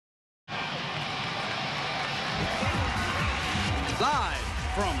Live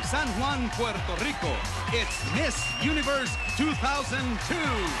from San Juan, Puerto Rico, it's Miss Universe 2002.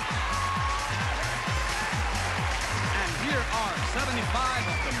 And here are 75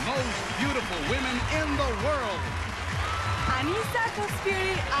 of the most beautiful women in the world. Anissa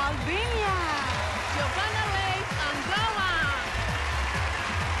Kospiri, Albania. Giovanna Leigh, Angola.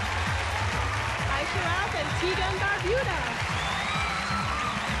 Aisha Ralph and Tegan Barbuda.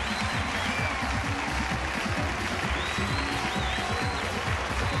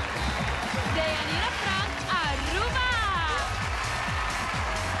 Deyanira Frank, Aruba.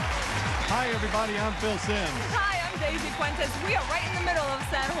 Hi, everybody. I'm Phil Simms. Hi, I'm Daisy Fuentes. We are right in the middle of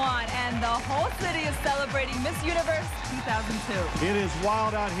San Juan, and the whole city is celebrating Miss Universe 2002. It is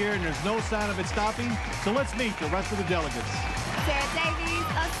wild out here, and there's no sign of it stopping. So let's meet the rest of the delegates. Sarah Davies,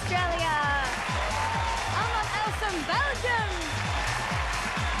 Australia. Alma Elson, Belgium.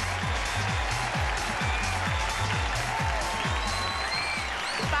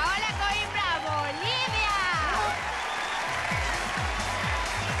 Paola Coimbra, Bolivia.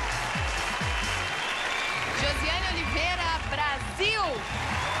 Josiane Oliveira, Brasil.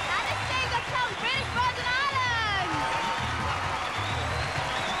 Anastasia Clown, British Virgin Islands.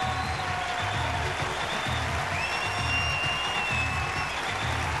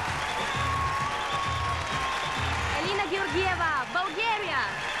 Elina Georgieva, Bulgaria.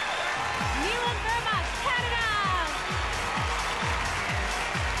 Milan Verma, Canada.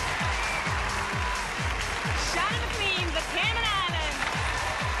 Shannon McLean, the Cayman Islands.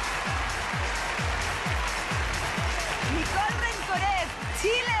 Nicole Rencoret,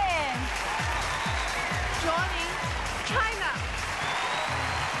 Chile. Johnny, China.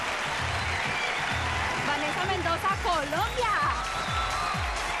 Vanessa Mendoza, Colombia.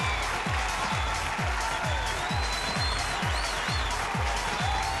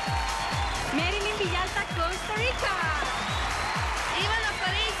 Marilyn Villalta, Costa Rica. Ivana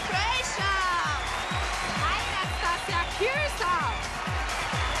Paris, Croatia. Anastasia Kursov.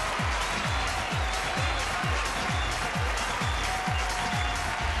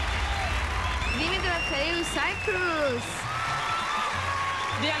 Dimitra Feu, Cyprus.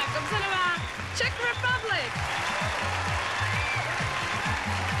 Diana Kopsanova, Czech Republic.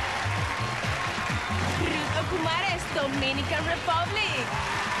 Ruth Okumares, Dominican Republic.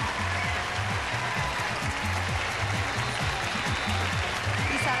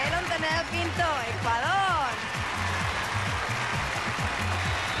 Isabel Ontaneda Pinto, Ecuador.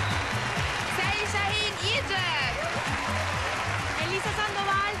 Saeed Shaheen, Egypt. Elisa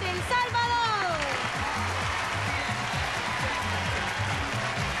Sandoval, de El Salvador.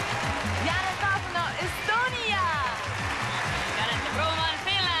 Jana Tafno, Estonia. Janette Roman,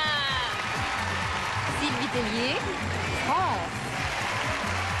 Finland. Sylvie Tellier, France.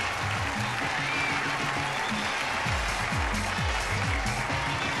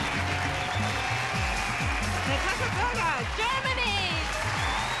 Natasha Berger, Germany.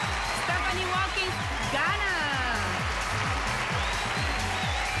 Stephanie Watkins, Ghana.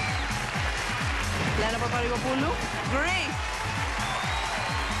 Lena Paparigopoulou, Greece.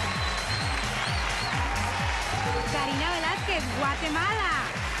 Karina Velázquez, Guatemala.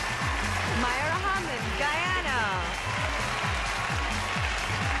 Mayra Hamlin, Guyana.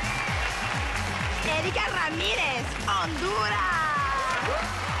 Erika Ramírez, Honduras.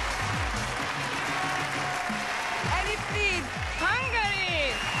 Eddie Fried,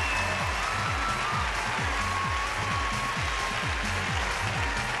 Hungary.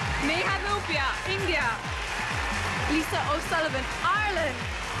 Neha Nupia, India. Lisa O'Sullivan, Ireland.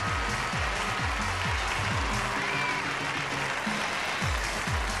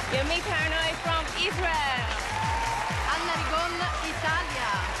 Yemi Paranoy from Israel. Anna Rigon,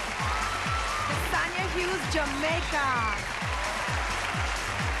 Italia. Sanya Hughes, Jamaica.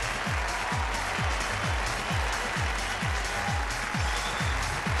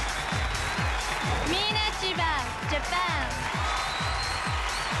 Mina Chiba, Japan.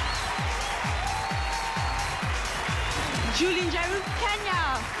 Julien Jaroud, Kenya.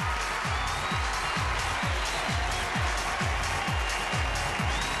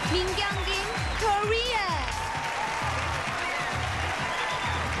 Min Young-in, Korea.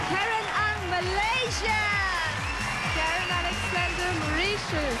 Karen Ang, Malaysia. Karen Alexander,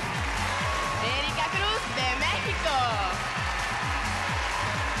 Mauritius. Erika Cruz, de México.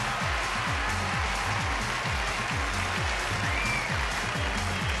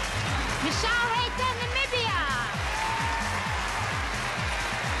 Michelle Hayton, Namibia.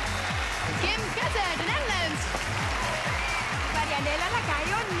 Kim Cutter, the Netherlands. Marianela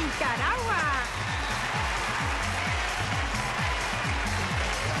Lacayo, Nicaragua.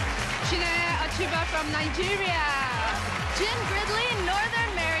 Chineye Chiba from Nigeria. Jim Gridley,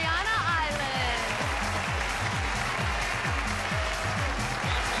 Northern Mariana Islands.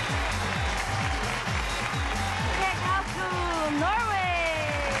 Kekaku,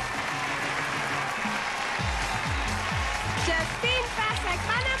 Norway. Justine Pasek,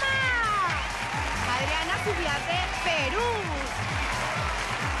 Panama. Adriana Subiate, Perú.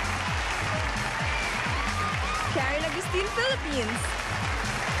 Karen Agustin, Philippines.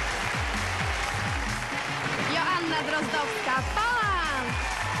 Joanna Drozdowska, Poland.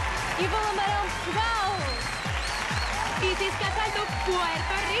 Iwona Maron, Portugal. Isis Cataldo,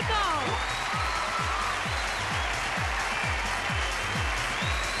 Puerto Rico.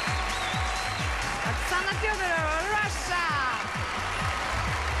 Oksana Fyodorova, Russia.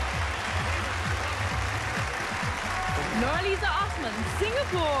 Norlisa Osman,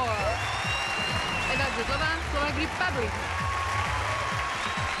 Singapore. Eva Zidlova, Slovak Republic.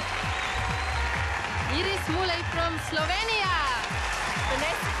 Iris Mulej from Slovenia.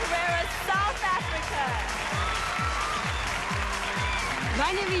 Vanessa Carrera, South Africa.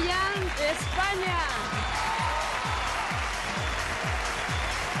 Vania Villan, España.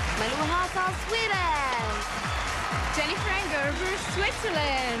 Malou Hassel, Sweden. Jennifer Gerber,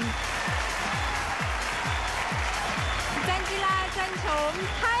 Switzerland. Dangila Chanchom,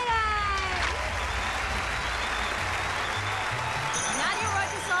 Thailand. Nadia Roy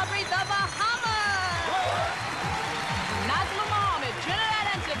to celebrate the Bahamas. Nazlı Mohammed, Trinidad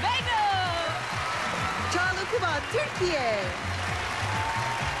and Tobago. Çağla Kuba, Türkiye.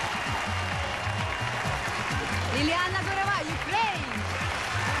 Liliana Doreva, Ukraine.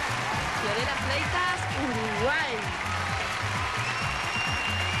 Fiorella Fleitas, Uruguay.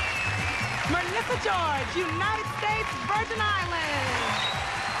 Melissa George, United States Virgin Islands.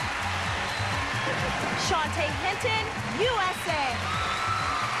 Shantae Hinton, USA.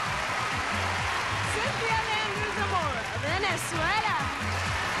 Cynthia Landers Zamora, Venezuela.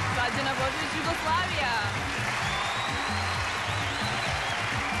 Sajina Bozic, Yugoslavia.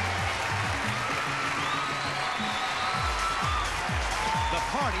 The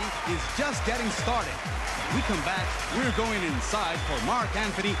party is just getting started. When we come back, we're going inside for Mark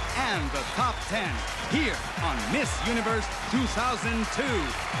Anthony and the top 10 here on Miss Universe 2002.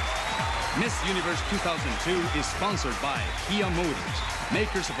 Miss Universe 2002 is sponsored by Kia Motors,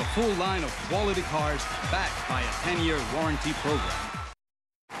 makers of a full line of quality cars backed by a 10-year warranty program.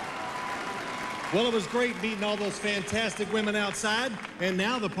 Well, it was great meeting all those fantastic women outside, and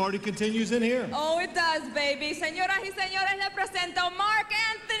now the party continues in here. Oh, it does, baby. Señoras y señores, le presento Mark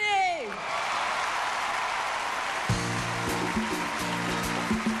Anthony.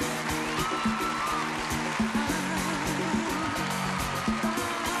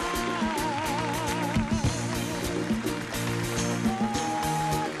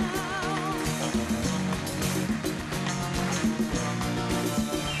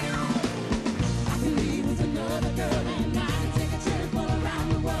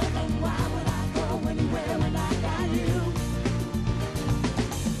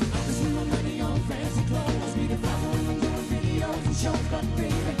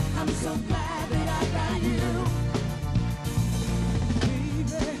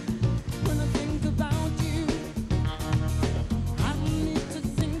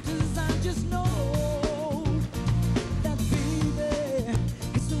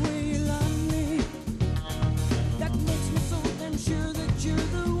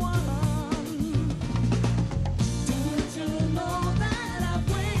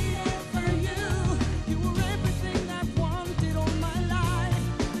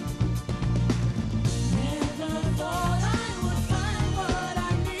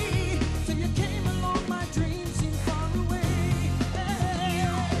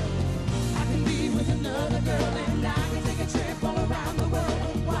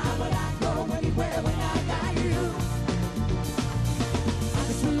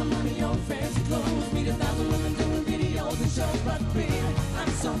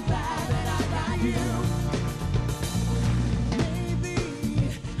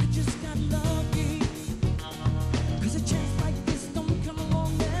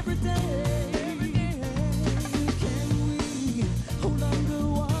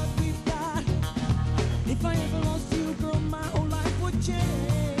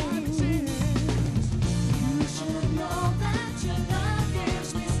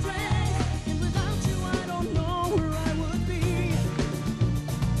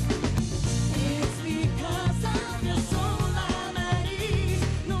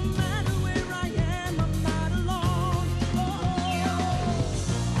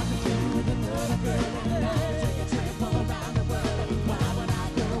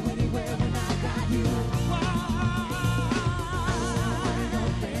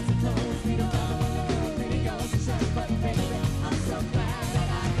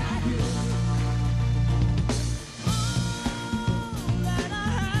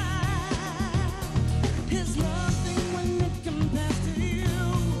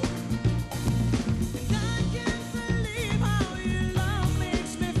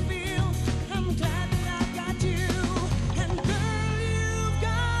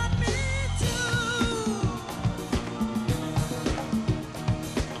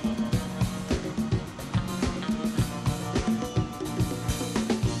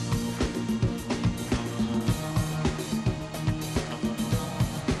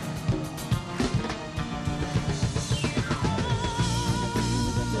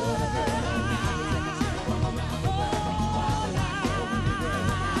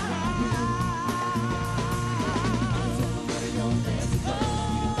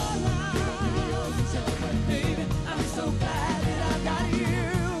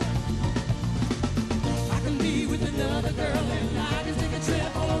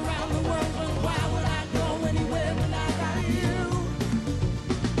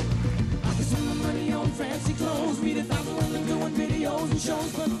 sweet as I'm when we're doing videos and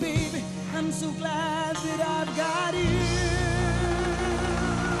shows, but baby, I'm so glad that I've got you.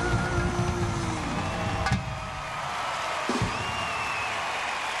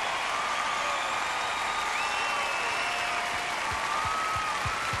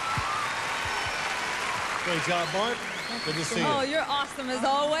 Great job, Bart. Good to see you. Oh, you're awesome as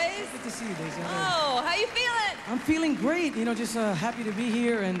always. Good to see you, Daisy. Oh, how you feeling? I'm feeling great. You know, just happy to be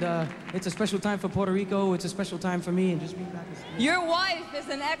here, and it's a special time for Puerto Rico. It's a special time for me, and just being back. Your wife is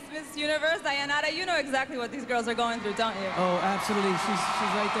an ex-Miss Universe, Dayanara. You know exactly what these girls are going through, don't you? Oh, absolutely. She's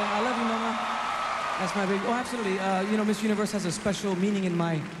right there. I love you, Mama. That's my baby. Oh, absolutely. You know, Miss Universe has a special meaning in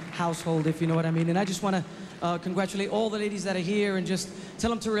my household, if you know what I mean. And I just want to congratulate all the ladies that are here and just tell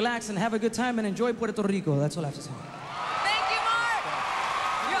them to relax and have a good time and enjoy Puerto Rico. That's all I have to say. Thank you, Mark.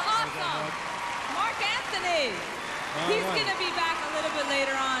 You're awesome. Mark Anthony. He's going to be back a little bit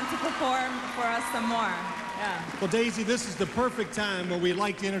later on to perform for us some more. Yeah. Well, Daisy, this is the perfect time where we'd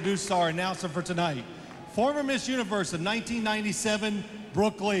like to introduce our announcer for tonight. Former Miss Universe of 1997,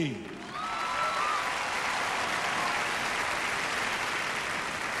 Brooke Lee.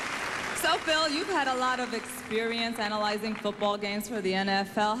 So, Phil, you've had a lot of experience analyzing football games for the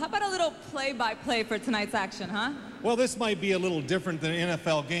NFL. How about a little play-by-play for tonight's action, huh? Well, this might be a little different than an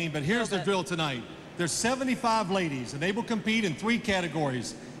NFL game, but here's the drill tonight. There's 75 ladies, and they will compete in 3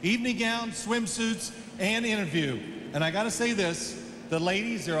 categories: evening gowns, swimsuits, and interview. And I got to say this, the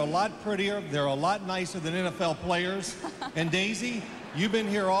ladies, they're a lot prettier, they're a lot nicer than NFL players. And Daisy, you've been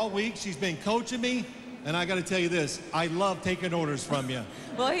here all week. She's been coaching me. And I got to tell you this, I love taking orders from you.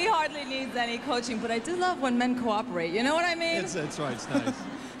 Well, he hardly needs any coaching, but I do love when men cooperate. You know what I mean? That's right, it's nice.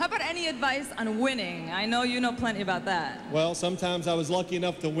 How about any advice on winning? I know you know plenty about that. Well, sometimes I was lucky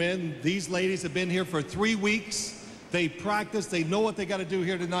enough to win. These ladies have been here for 3 weeks. They practice, they know what they got to do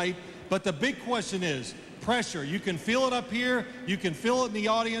here tonight. But the big question is pressure. You can feel it up here, you can feel it in the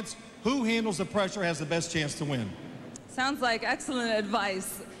audience. Who handles the pressure has the best chance to win? Sounds like excellent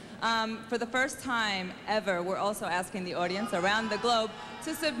advice. For the first time ever, we're also asking the audience around the globe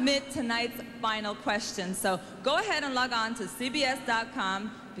to submit tonight's final question. So go ahead and log on to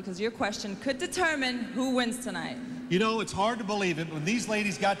CBS.com because your question could determine who wins tonight. You know, it's hard to believe it. When these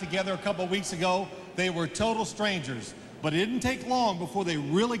ladies got together a couple weeks ago, they were total strangers. But it didn't take long before they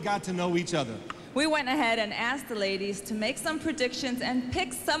really got to know each other. We went ahead and asked the ladies to make some predictions and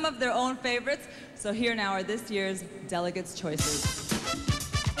pick some of their own favorites. So here now are this year's delegates' choices.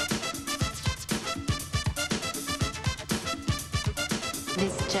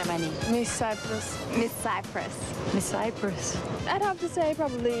 Miss Germany. Miss Cyprus. Miss Cyprus. Miss Cyprus. I'd have to say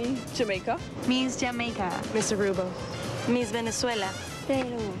probably Jamaica. Miss Jamaica. Miss Aruba. Miss Venezuela.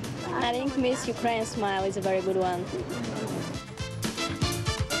 Peru. I think Miss Ukraine Smile is a very good one.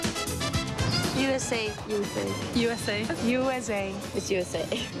 USA. USA. USA. USA. It's USA.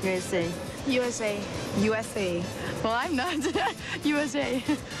 USA. USA. USA. Well, I'm not. USA.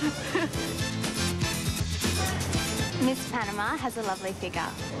 Miss Panama has a lovely figure.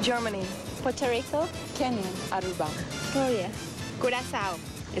 Germany. Puerto Rico, Kenya. Aruba. Korea, Curaçao.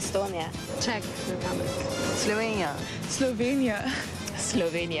 Estonia, Czech Republic. Slovenia. Slovenia.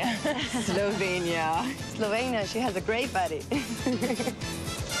 Slovenia. Slovenia. Slovenia. She has a great body.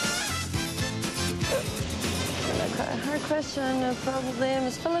 Her question probably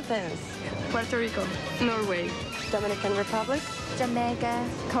Miss Philippines. Puerto Rico. Norway. Dominican Republic. Jamaica.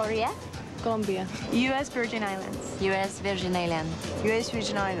 Korea, Colombia. U.S. Virgin Islands. U.S. Virgin Islands. U.S.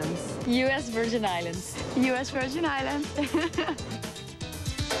 Virgin Islands. U.S. Virgin Islands. U.S. Virgin Islands.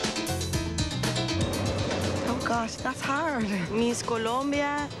 Oh gosh, that's hard. Miss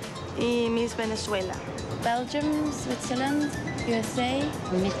Colombia y Miss Venezuela. Belgium, Switzerland, USA,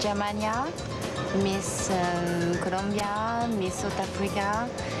 Miss Germany. Miss Colombia. Miss South Africa.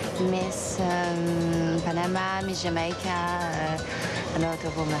 Miss Panama. Miss Jamaica. A lot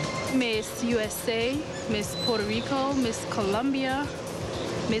of women. Miss USA, Miss Puerto Rico, Miss Colombia,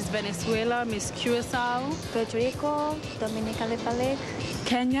 Miss Venezuela, Miss Curaçao, Puerto Rico, Dominican Republic,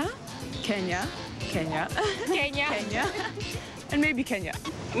 Kenya, Kenya, Kenya, Kenya, and maybe Kenya.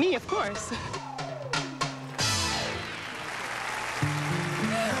 Me, of course.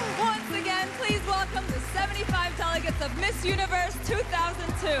 Once again, please welcome the 75 delegates of Miss Universe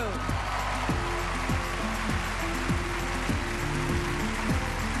 2002.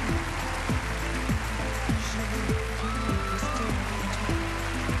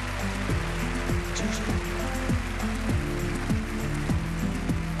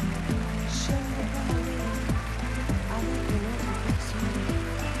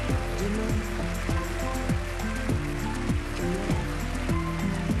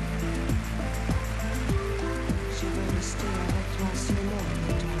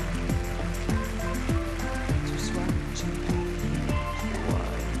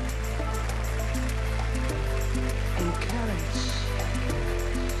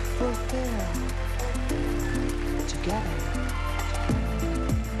 fulfill together.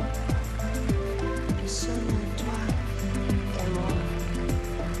 Et seulement toi et moi.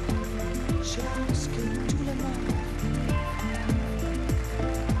 Je pense que tout le monde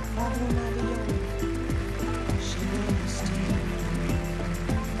va vous naviguer chez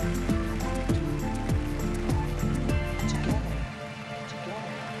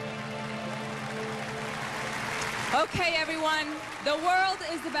Okay, everyone, the world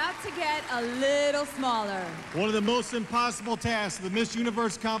is about to get a little smaller. One of the most impossible tasks of the Miss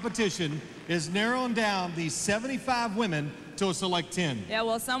Universe competition is narrowing down these 75 women to a select 10. Yeah,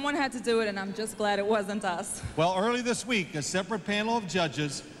 well, someone had to do it, and I'm just glad it wasn't us. Well, early this week, a separate panel of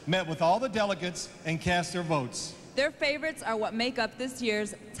judges met with all the delegates and cast their votes. Their favorites are what make up this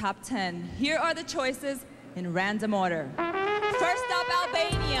year's top 10. Here are the choices in random order. First up,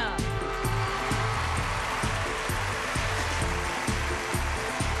 Albania.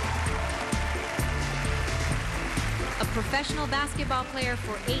 A professional basketball player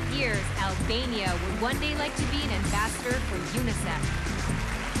for 8 years, Albania would one day like to be an ambassador for UNICEF.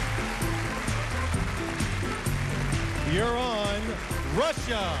 You're on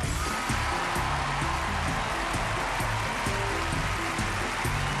Russia.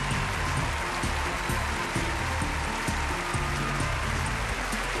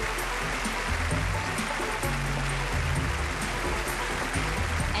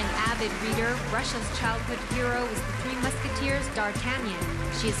 Avid reader, Russia's childhood hero is the Three Musketeers' D'Artagnan.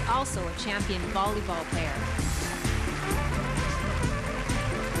 She is also a champion volleyball player.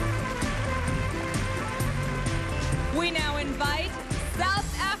 We now invite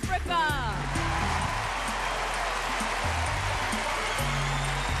South Africa.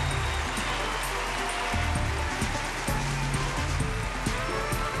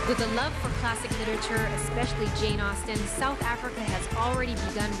 With a love for classic literature, especially Jane Austen, South Africa has already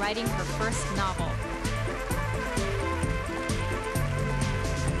begun writing her first novel.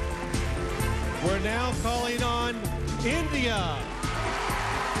 We're now calling on India.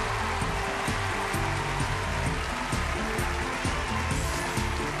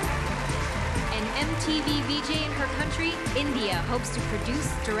 An MTV VJ in her country, India hopes to produce,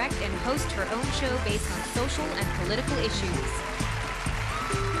 direct, and host her own show based on social and political issues.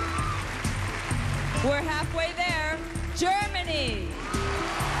 We're halfway there. Germany.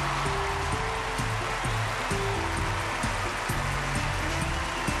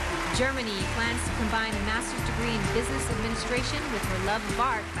 Germany plans to combine a master's degree in business administration with her love of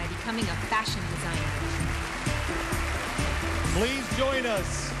art by becoming a fashion designer. Please join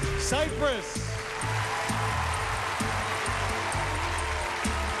us, Cyprus.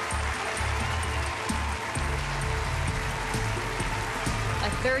 A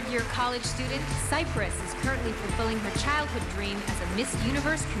third-year college student, Cyprus is currently fulfilling her childhood dream as a Miss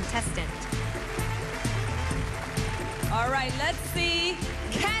Universe contestant. All right, let's see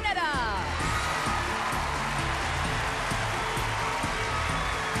Canada.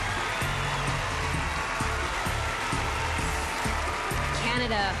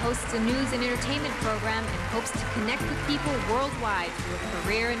 Canada hosts a news and entertainment program and hopes to connect with people worldwide through a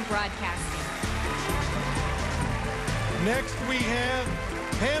career in broadcasting. Next we have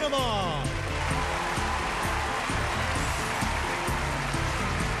Panama.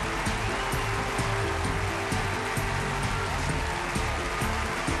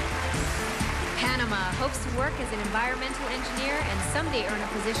 Panama hopes to work as an environmental engineer and someday earn a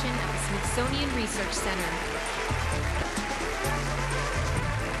position at the Smithsonian Research Center.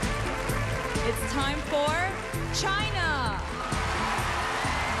 It's time for China.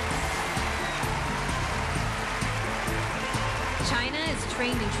 China is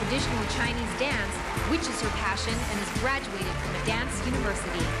trained in traditional Chinese dance, which is her passion, and has graduated from a dance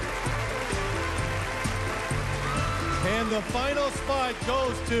university. And the final spot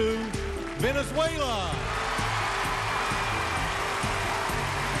goes to Venezuela.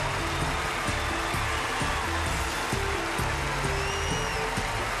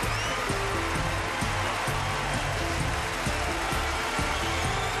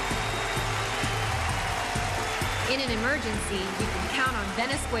 In an emergency, you can count on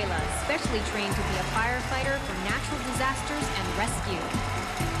Venezuela, specially trained to be a firefighter for natural disasters and rescue.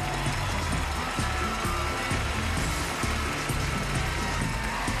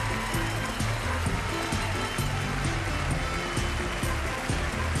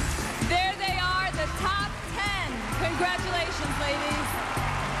 There they are, the top 10. Congratulations, ladies.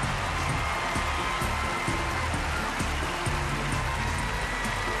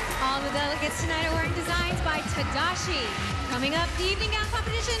 All the delegates tonight are wearing designs by Tadashi. Coming up, the evening gown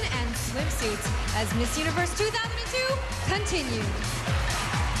competition and swimsuits as Miss Universe 2002 continues.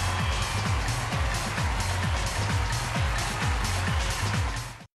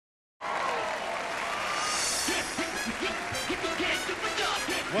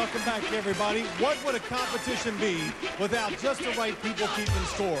 back, everybody. What would a competition be without just the right people keeping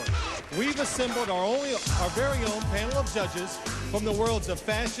score? We've assembled our very own panel of judges from the worlds of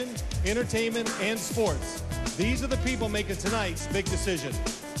fashion, entertainment, and sports. These are the people making tonight's big decision.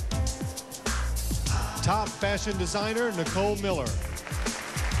 Top fashion designer, Nicole Miller.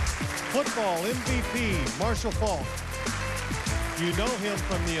 Football MVP, Marshall Faulk. You know him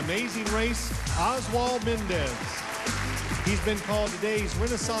from The Amazing Race, Oswald Mendez. He's been called today's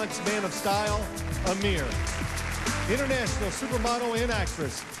Renaissance man of style, Amir. International supermodel and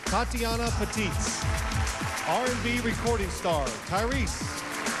actress, Tatiana Petitz. R&B recording star, Tyrese.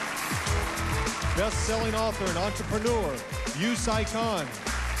 Best-selling author and entrepreneur, Yusai Khan.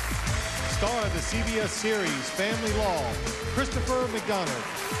 Star of the CBS series, Family Law, Christopher McDonald.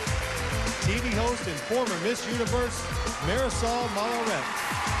 TV host and former Miss Universe, Marisol Malaret.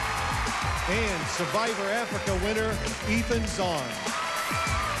 And Survivor Africa winner, Ethan Zahn.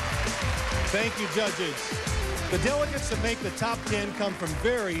 Thank you, judges. The delegates that make the top 10 come from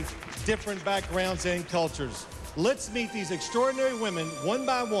very different backgrounds and cultures. Let's meet these extraordinary women one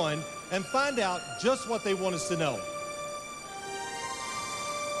by one and find out just what they want us to know.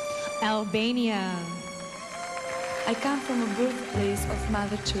 Albania. I come from a birthplace of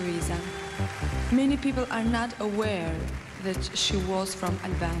Mother Teresa. Many people are not aware that she was from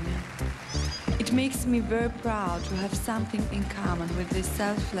Albania. It makes me very proud to have something in common with this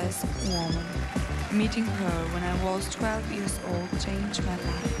selfless woman. Meeting her when I was 12 years old changed my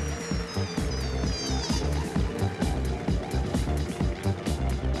life.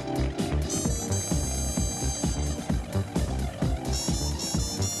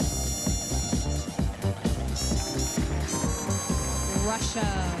 Russia.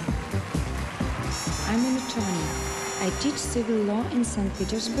 I'm an attorney. I teach civil law in St.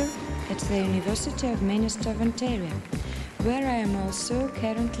 Petersburg at the University of Manchester, Ontario, where I am also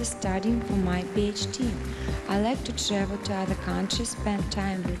currently studying for my PhD. I like to travel to other countries, spend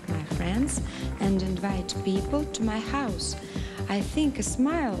time with my friends, and invite people to my house. I think a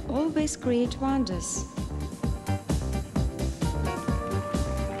smile always creates wonders.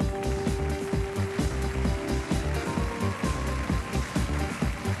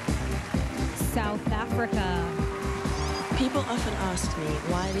 South Africa. People often ask me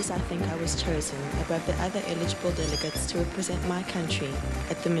why it is I think I was chosen above the other eligible delegates to represent my country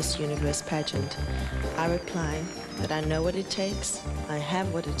at the Miss Universe pageant. I reply that I know what it takes, I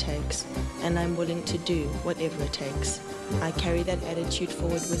have what it takes, and I'm willing to do whatever it takes. I carry that attitude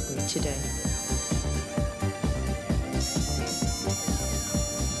forward with me today.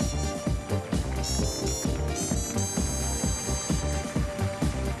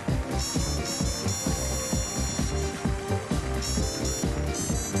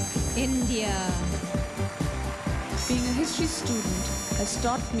 India. Being a history student has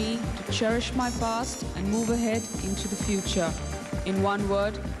taught me to cherish my past and move ahead into the future. In one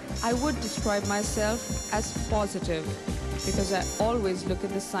word, I would describe myself as positive because I always look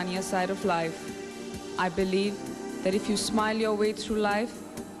at the sunnier side of life. I believe that if you smile your way through life,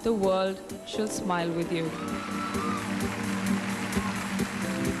 the world shall smile with you.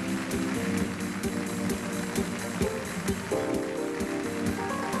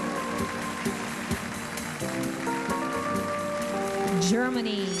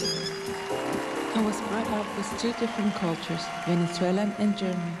 Germany. I was brought up with two different cultures, Venezuelan and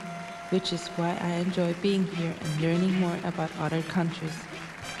German, which is why I enjoy being here and learning more about other countries.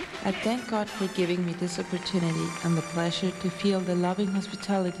 I thank God for giving me this opportunity and the pleasure to feel the loving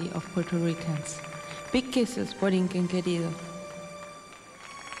hospitality of Puerto Ricans. Big kisses, Borinquen querido.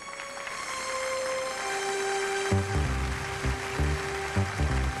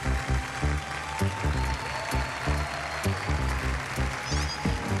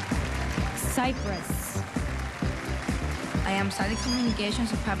 Cyprus. I am studying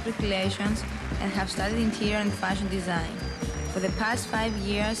communications and public relations and have studied interior and fashion design. For the past 5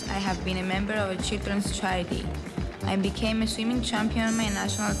 years, I have been a member of a children's charity. I became a swimming champion on my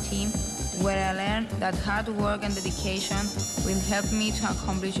national team, where I learned that hard work and dedication will help me to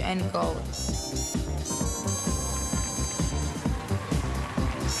accomplish any goal.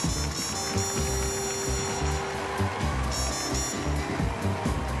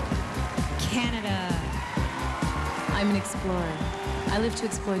 Canada. I'm an explorer. I live to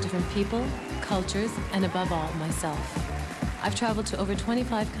explore different people, cultures, and above all, myself. I've traveled to over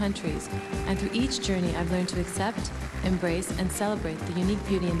 25 countries, and through each journey I've learned to accept, embrace, and celebrate the unique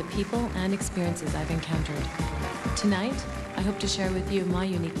beauty in the people and experiences I've encountered. Tonight, I hope to share with you my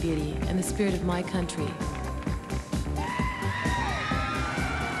unique beauty and the spirit of my country.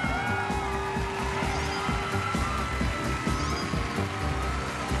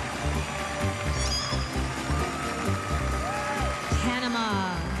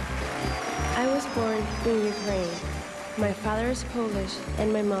 born in Ukraine. My father is Polish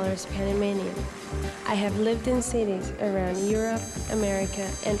and my mother is Panamanian. I have lived in cities around Europe, America,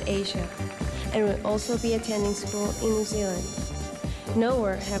 and Asia, and will also be attending school in New Zealand.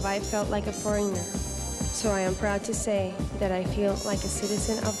 Nowhere have I felt like a foreigner, so I am proud to say that I feel like a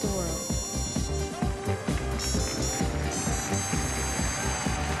citizen of the world.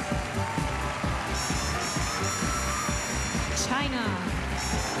 China.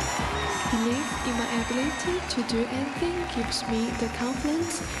 Belief in my ability to do anything gives me the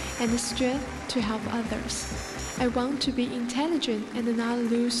confidence and the strength to help others. I want to be intelligent and not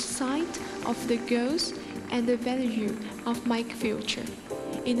lose sight of the goals and the value of my future.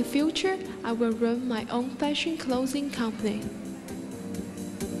 In the future, I will run my own fashion clothing company.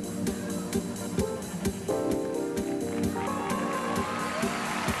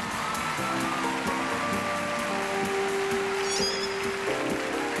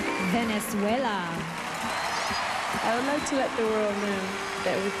 Venezuela. I would like to let the world know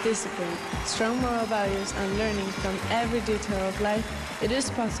that with discipline, strong moral values, and learning from every detail of life, it is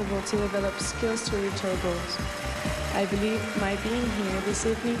possible to develop skills to reach our goals. I believe my being here this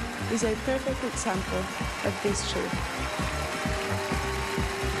evening is a perfect example of this truth.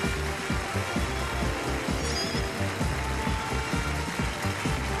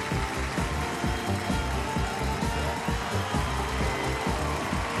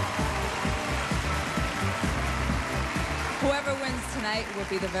 Whoever wins tonight will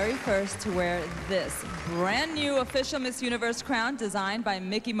be the very first to wear this brand new official Miss Universe crown designed by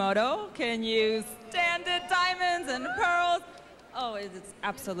Mikimoto. Can you stand it? Diamonds and pearls. Oh, it's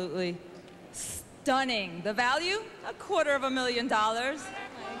absolutely stunning. The value? $250,000.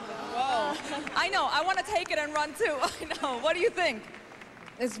 Whoa. I know. I want to take it and run too. I know. What do you think?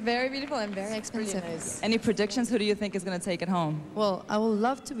 It's very beautiful and very expensive. Nice. Any predictions? Who do you think is going to take it home? Well, I would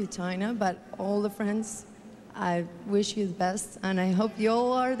love to be China, but all the friends, I wish you the best, and I hope you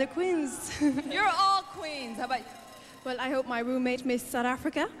all are the queens. You're all queens. How about you? Well, I hope my roommate Miss South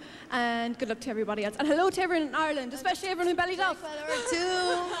Africa, and good luck to everybody else. And hello to everyone in Ireland, especially everyone in Ballygolf.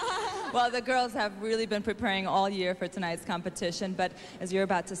 Well, the girls have really been preparing all year for tonight's competition, but as you're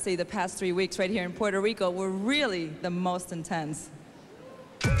about to see, the past 3 weeks right here in Puerto Rico were really the most intense.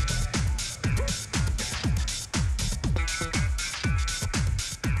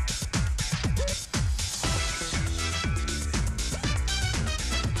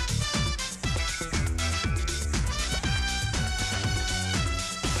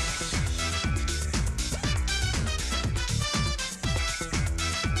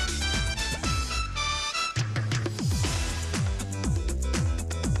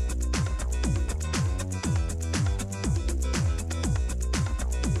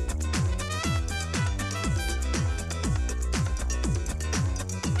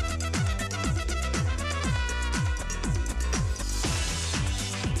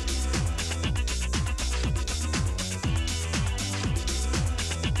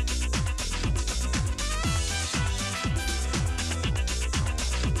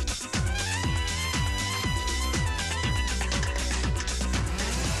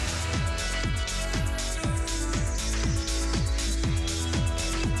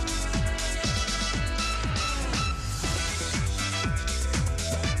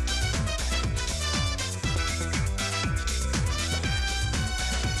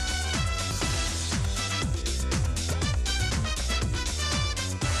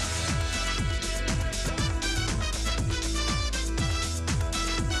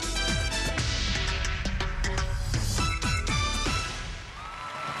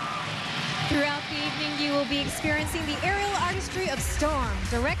 Throughout the evening, you will be experiencing the aerial artistry of Storm,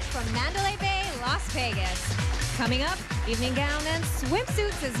 direct from Mandalay Bay, Las Vegas. Coming up, evening gown and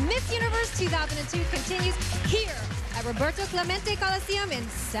swimsuits as Miss Universe 2002 continues here at Roberto Clemente Coliseum in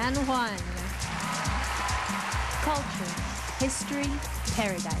San Juan. Culture, history,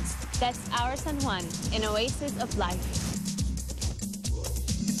 paradise. That's our San Juan, an oasis of life.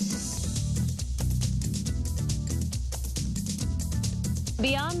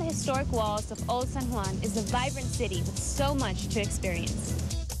 Beyond the historic walls of Old San Juan is a vibrant city with so much to experience.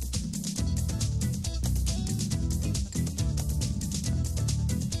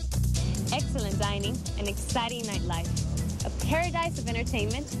 Excellent dining and exciting nightlife. A paradise of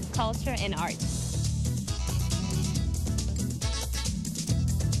entertainment, culture, and art.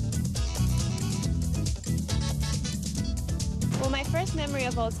 Well, my first memory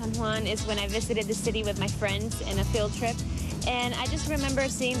of Old San Juan is when I visited the city with my friends in a field trip. And I just remember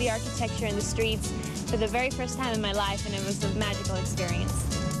seeing the architecture in the streets for the very first time in my life, and it was a magical experience.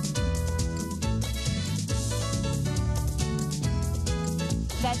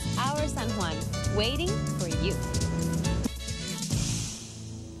 That's our San Juan, waiting for you.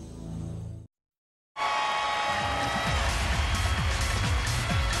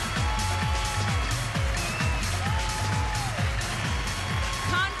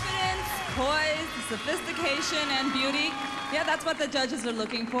 Confidence, poise, sophistication, and beauty. Yeah, that's what the judges are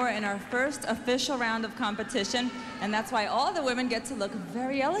looking for in our first official round of competition, and that's why all the women get to look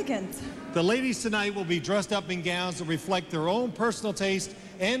very elegant. The ladies tonight will be dressed up in gowns that reflect their own personal taste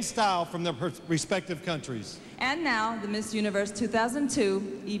and style from their respective countries. And now, the Miss Universe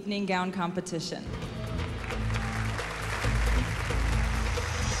 2002 evening gown competition.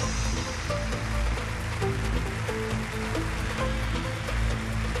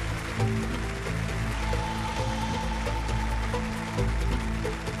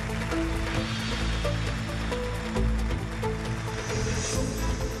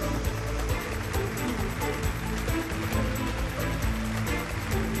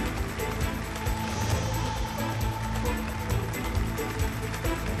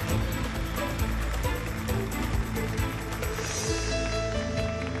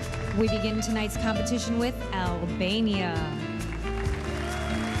 We begin tonight's competition with Albania.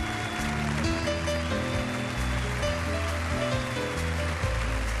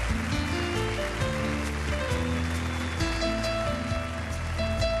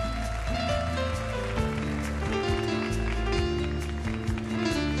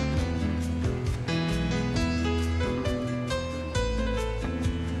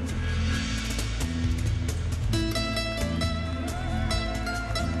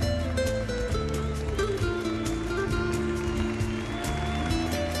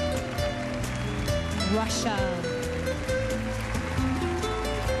 Russia.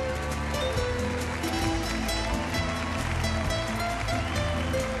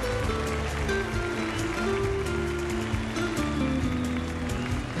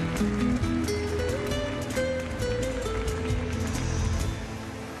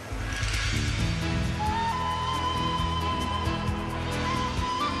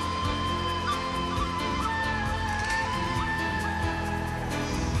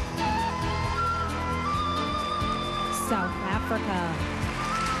 South Africa.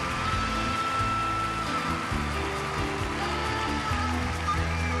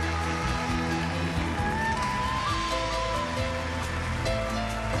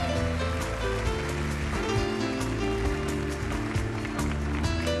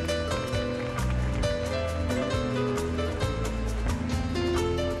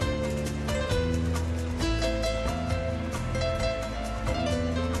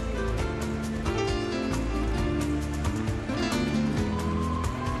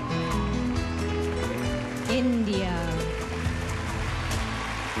 India.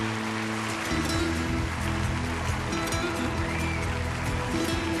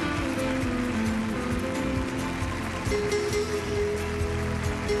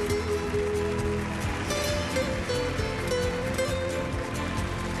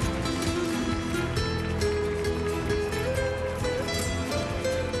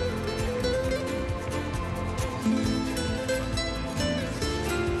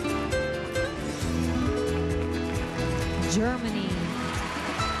 Germany.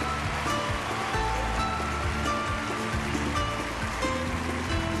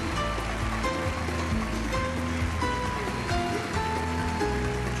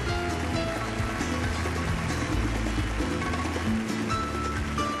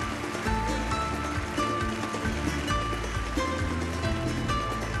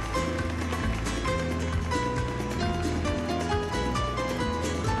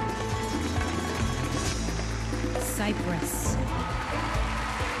 Cyprus.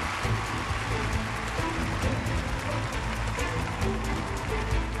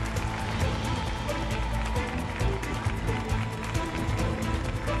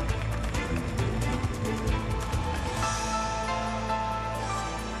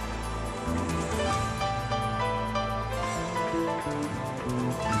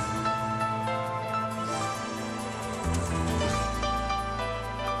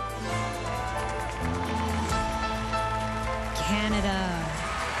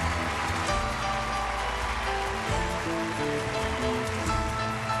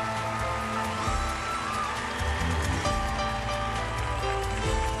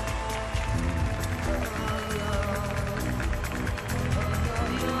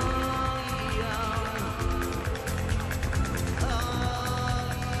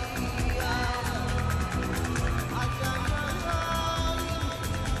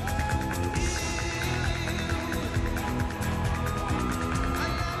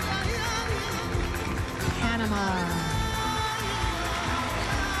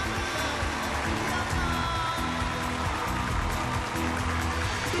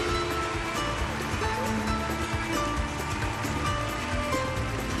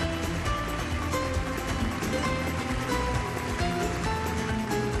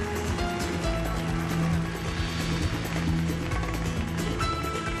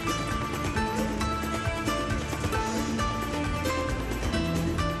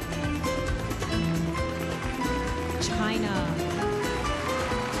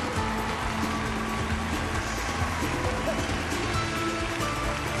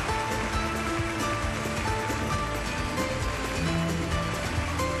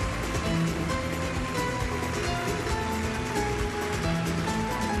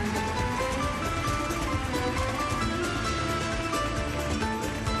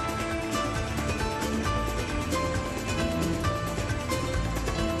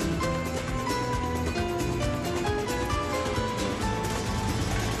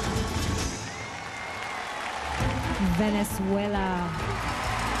 Venezuela.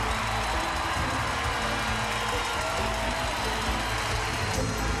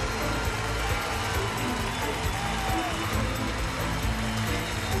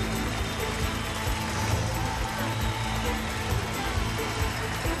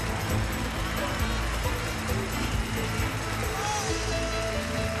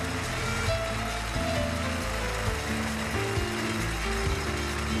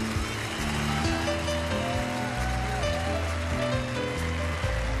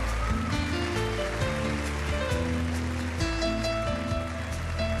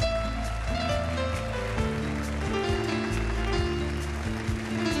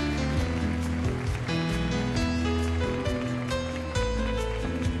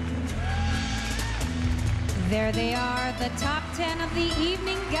 There they are, the top 10 of the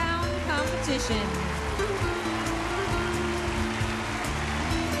evening gown competition.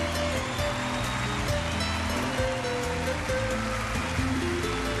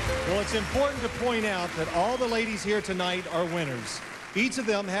 Well, it's important to point out that all the ladies here tonight are winners. Each of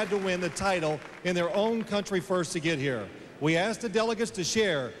them had to win the title in their own country first to get here. We asked the delegates to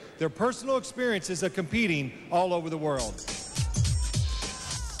share their personal experiences of competing all over the world.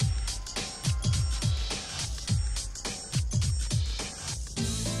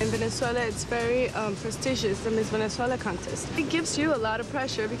 In Venezuela, it's very prestigious, the Miss Venezuela contest. It gives you a lot of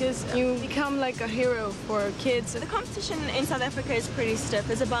pressure because you become like a hero for kids. The competition in South Africa is pretty stiff.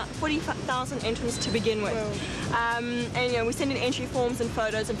 There's about 40,000 entrants to begin with. And you know, we send in entry forms and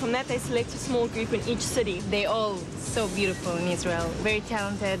photos, and from that they select a small group in each city. They're all so beautiful in Israel. Very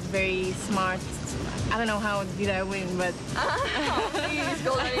talented, very smart. I don't know how did I win, but...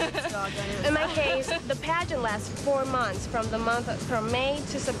 In my case, the pageant lasts 4 months, from May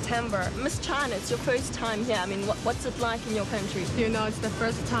to September. Miss China, it's your first time here. I mean, what's it like in your country? You know, it's the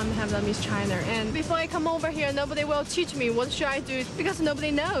first time I have the Miss China. And before I come over here, nobody will teach me what should I do because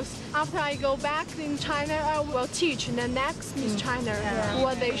nobody knows. After I go back in China, I will teach the next Miss China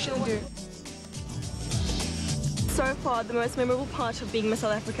what they should do. So far, the most memorable part of being Miss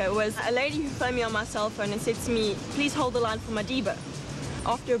South Africa was a lady who phoned me on my cell phone and said to me, please hold the line for Madiba.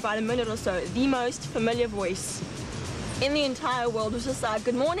 After about a minute or so, the most familiar voice in the entire world was just like,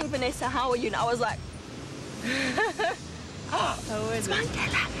 good morning, Vanessa, how are you? And I was like, it's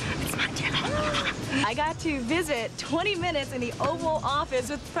Mandela, it's Mandela. I got to visit 20 minutes in the Oval Office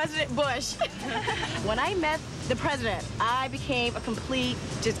with President Bush. When I met the president, I became a complete,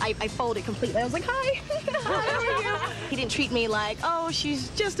 I folded completely. I was like, hi, how are you? He didn't treat me like, oh, she's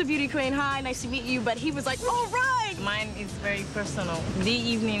just a beauty queen, hi, nice to meet you, but he was like, all right. Mine is very personal. The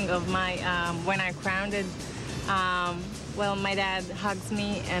evening of my, when I crowned it, well, my dad hugs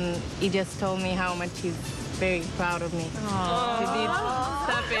me and he just told me how much he's very proud of me. Aww. He did.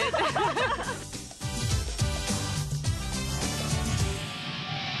 Stop it.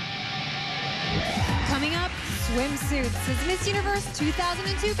 Coming up, swimsuits as Miss Universe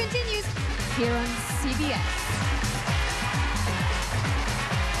 2002 continues here on CBS.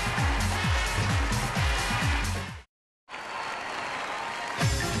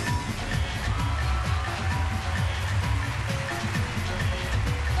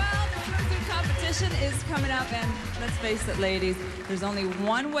 Is coming up, and let's face it, ladies, there's only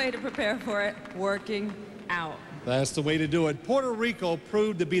one way to prepare for it: working out. That's the way to do it. Puerto Rico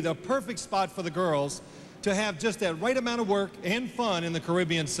proved to be the perfect spot for the girls to have just that right amount of work and fun in the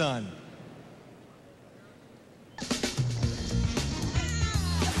Caribbean sun.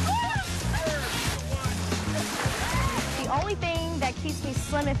 The only thing that keeps me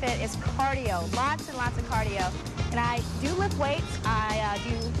slim and fit is cardio, lots and lots of cardio. And I do lift weights, I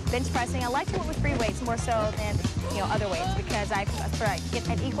do bench pressing. I like to work with free weights more so than other weights because I get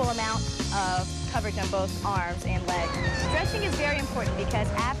an equal amount of coverage on both arms and legs. Stretching is very important because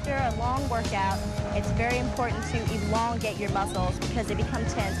after a long workout, it's very important to elongate your muscles because they become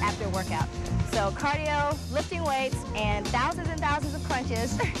tense after a workout. So cardio, lifting weights, and thousands of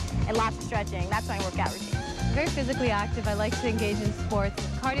crunches, and lots of stretching. That's my workout routine. Very physically active. I like to engage in sports.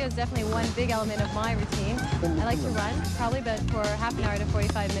 Cardio is definitely one big element of my routine. I like to run, probably but for half an hour to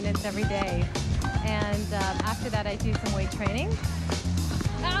 45 minutes every day. And after that, I do some weight training.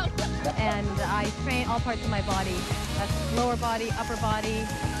 And I train all parts of my body. That's lower body, upper body,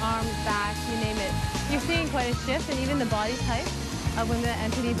 arms, back, you name it. You're seeing quite a shift in even the body type of women that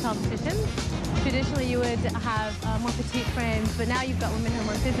enter these competitions. Traditionally, you would have more petite frames, but now you've got women who are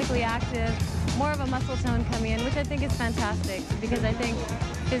more physically active, more of a muscle tone coming in, which I think is fantastic because I think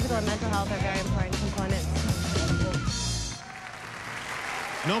physical and mental health are very important components.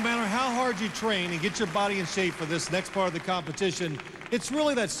 No matter how hard you train and get your body in shape for this next part of the competition, it's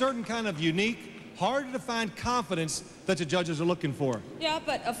really that certain kind of unique, Harder to find confidence that the judges are looking for. Yeah,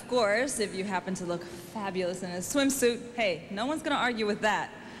 but of course, if you happen to look fabulous in a swimsuit, hey, no one's gonna argue with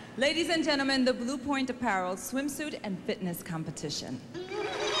that. Ladies and gentlemen, the Blue Point Apparel Swimsuit and Fitness Competition.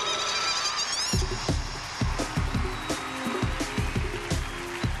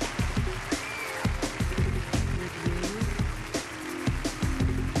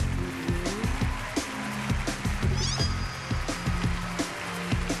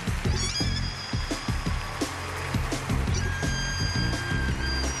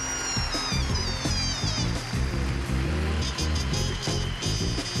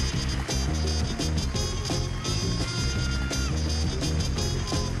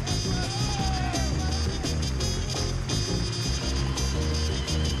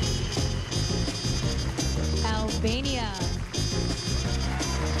 Albania.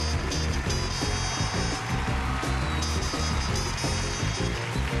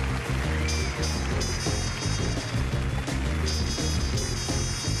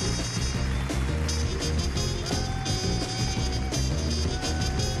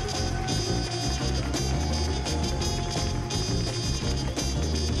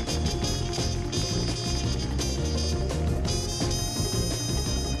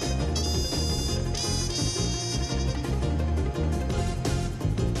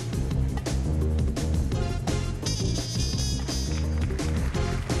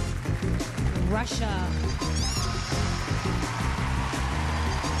 Russia.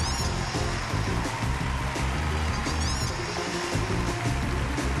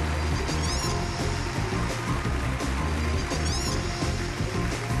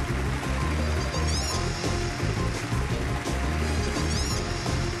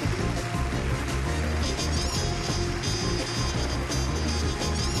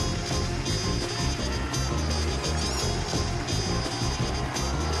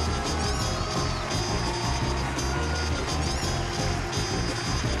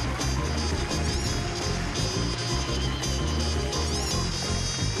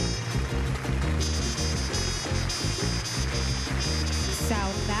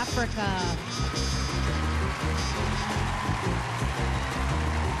 South Africa.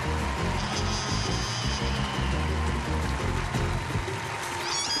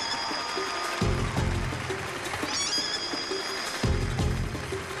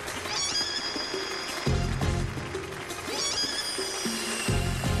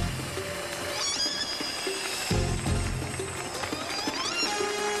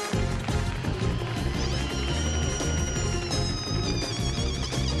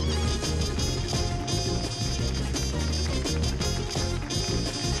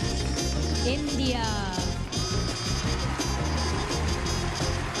 India.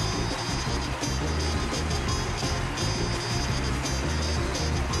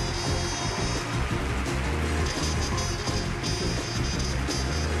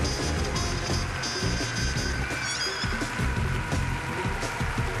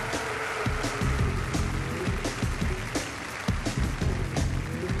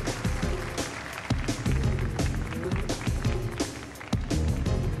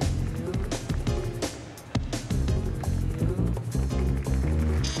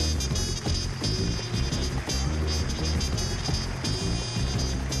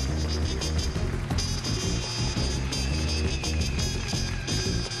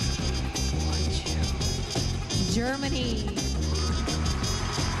 Germany.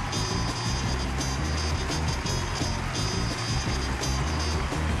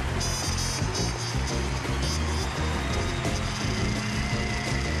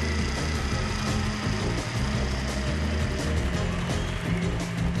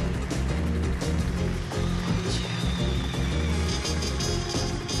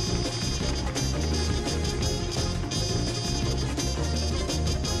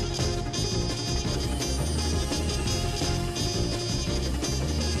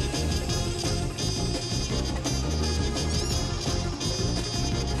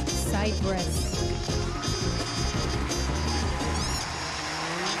 Cyprus.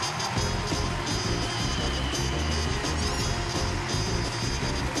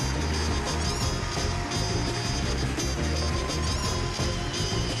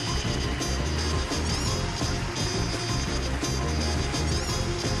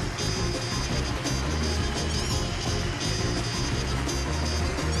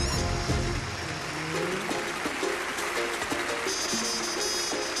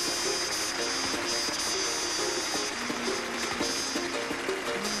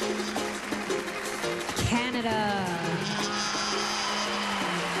 Canada.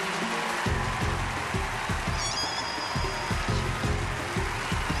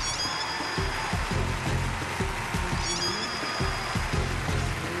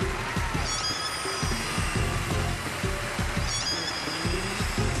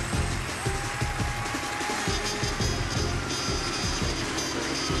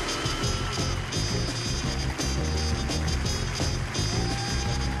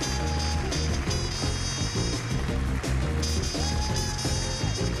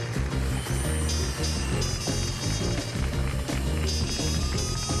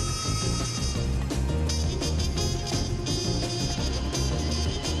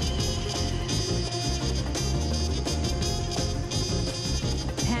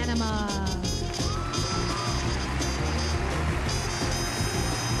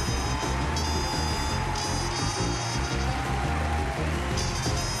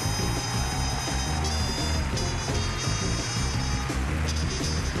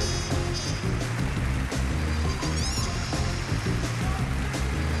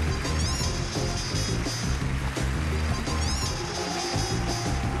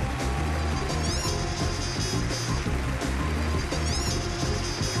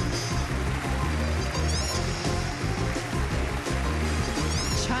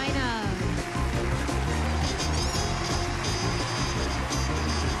 China.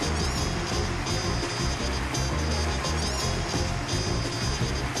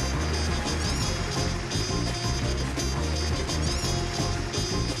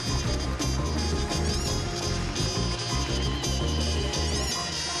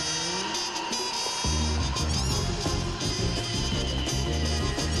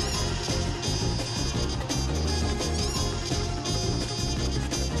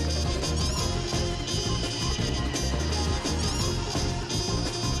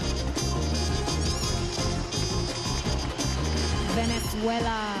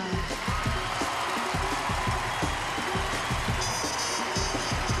 Venezuela.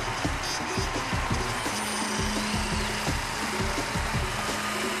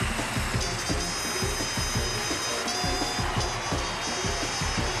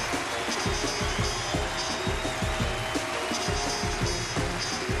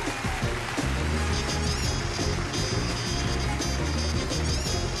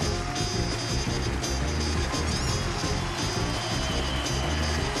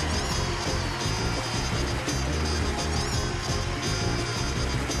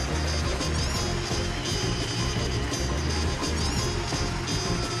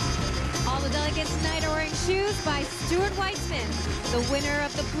 Tonight are wearing shoes by Stuart Weitzman. The winner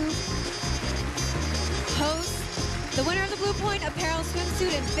of the Blue Point apparel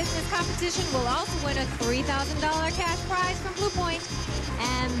swimsuit and fitness competition will also win a $3,000 cash prize from Blue Point.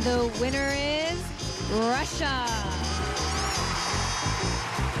 And the winner is Russia.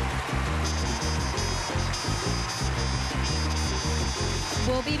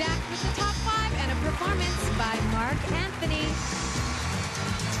 We'll be back with the top 5 and a performance by Mark Anthony.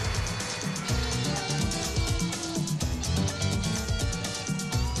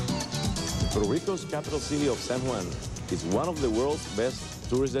 Puerto Rico's capital city of San Juan is one of the world's best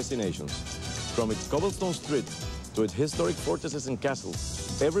tourist destinations. From its cobblestone streets to its historic fortresses and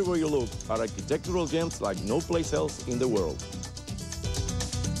castles, everywhere you look are architectural gems like no place else in the world.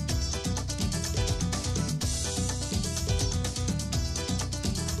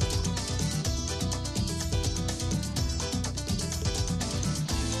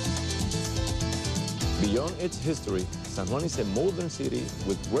 Beyond its history, San Juan is a modern city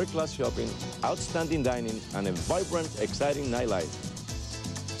with world-class shopping, outstanding dining, and a vibrant, exciting nightlife.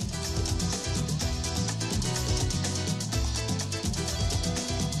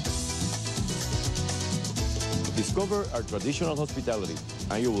 Discover our traditional hospitality,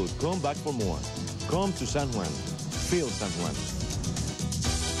 and you will come back for more. Come to San Juan. Feel San Juan.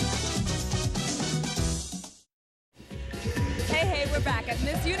 Hey, we're back at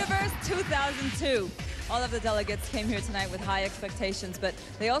Miss Universe 2002. All of the delegates came here tonight with high expectations, but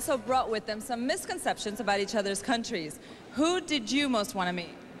they also brought with them some misconceptions about each other's countries. Who did you most want to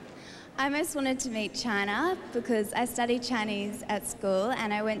meet? I most wanted to meet China because I studied Chinese at school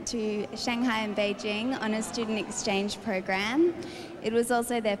and I went to Shanghai and Beijing on a student exchange program. It was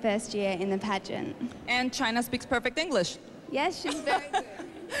also their first year in the pageant. And China speaks perfect English. Yes, she's very good.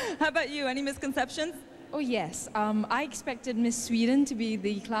 How about you? Any misconceptions? Oh yes, I expected Miss Sweden to be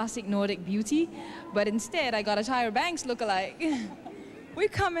the classic Nordic beauty, but instead I got a Tyra Banks look-alike. We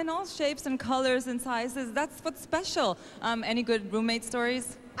come in all shapes and colors and sizes. That's what's special. Any good roommate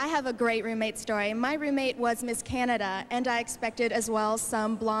stories? I have a great roommate story. My roommate was Miss Canada, and I expected as well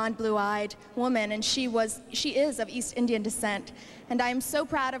some blonde, blue-eyed woman, and she is of East Indian descent. And I am so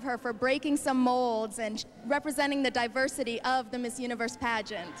proud of her for breaking some molds and representing the diversity of the Miss Universe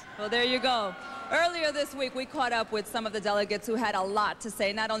pageant. Well, there you go. Earlier this week, we caught up with some of the delegates who had a lot to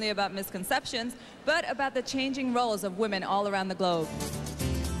say, not only about misconceptions, but about the changing roles of women all around the globe.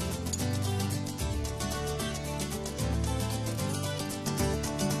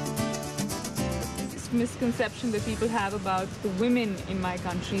 Misconception that people have about the women in my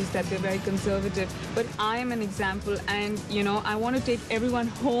country is that they're very conservative, but I am an example, and you know, I want to take everyone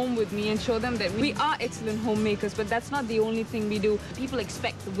home with me and show them that we are excellent homemakers, but that's not the only thing we do. People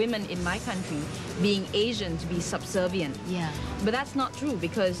expect the women in my country, being Asian, to be subservient. Yeah. But that's not true,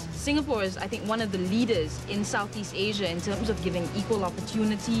 because Singapore is, I think, one of the leaders in Southeast Asia in terms of giving equal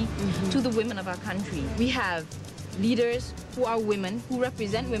opportunity to the women of our country. We have leaders who are women, who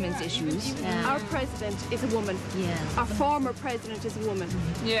represent women's issues. Our president is a woman. Yeah. Our former president is a woman.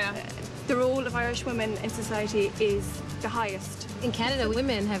 Yeah. The role of Irish women in society is the highest. In Canada,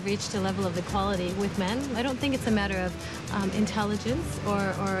 women have reached a level of equality with men. I don't think it's a matter of intelligence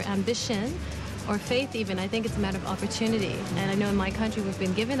or ambition or faith even. I think it's a matter of opportunity. And I know in my country we've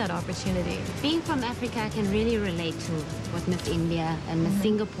been given that opportunity. Being from Africa, I can really relate to what Miss India and Miss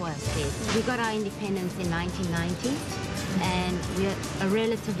Singapore said. We got our independence in 1990, and we're a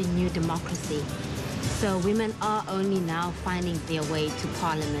relatively new democracy. So women are only now finding their way to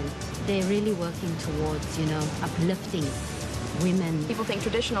parliament. They're really working towards, you know, uplifting women. People think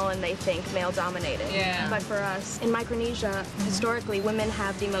traditional and they think male-dominated. Yeah. But for us, in Micronesia, historically, women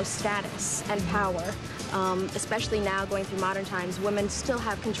have the most status and power. Especially now, going through modern times, women still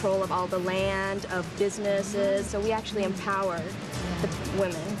have control of all the land, of businesses, so we actually empower the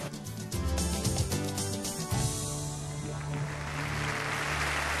women.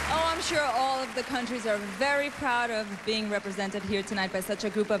 Oh, I'm sure all of the countries are very proud of being represented here tonight by such a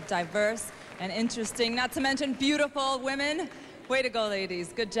group of diverse and interesting, not to mention beautiful women. Way to go,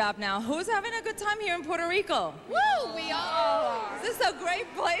 ladies. Good job. Now, who's having a good time here in Puerto Rico? Woo! We are! Is this a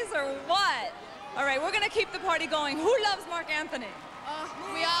great place or what? All right, we're going to keep the party going. Who loves Mark Anthony?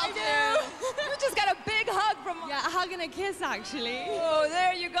 We all do. You just got a big hug from... Yeah, a hug and a kiss, actually. Oh,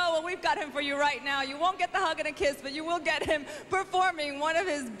 there you go. Well, we've got him for you right now. You won't get the hug and a kiss, but you will get him performing one of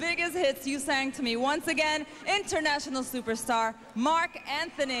his biggest hits you sang to me. Once again, international superstar, Mark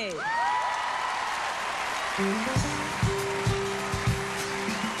Anthony.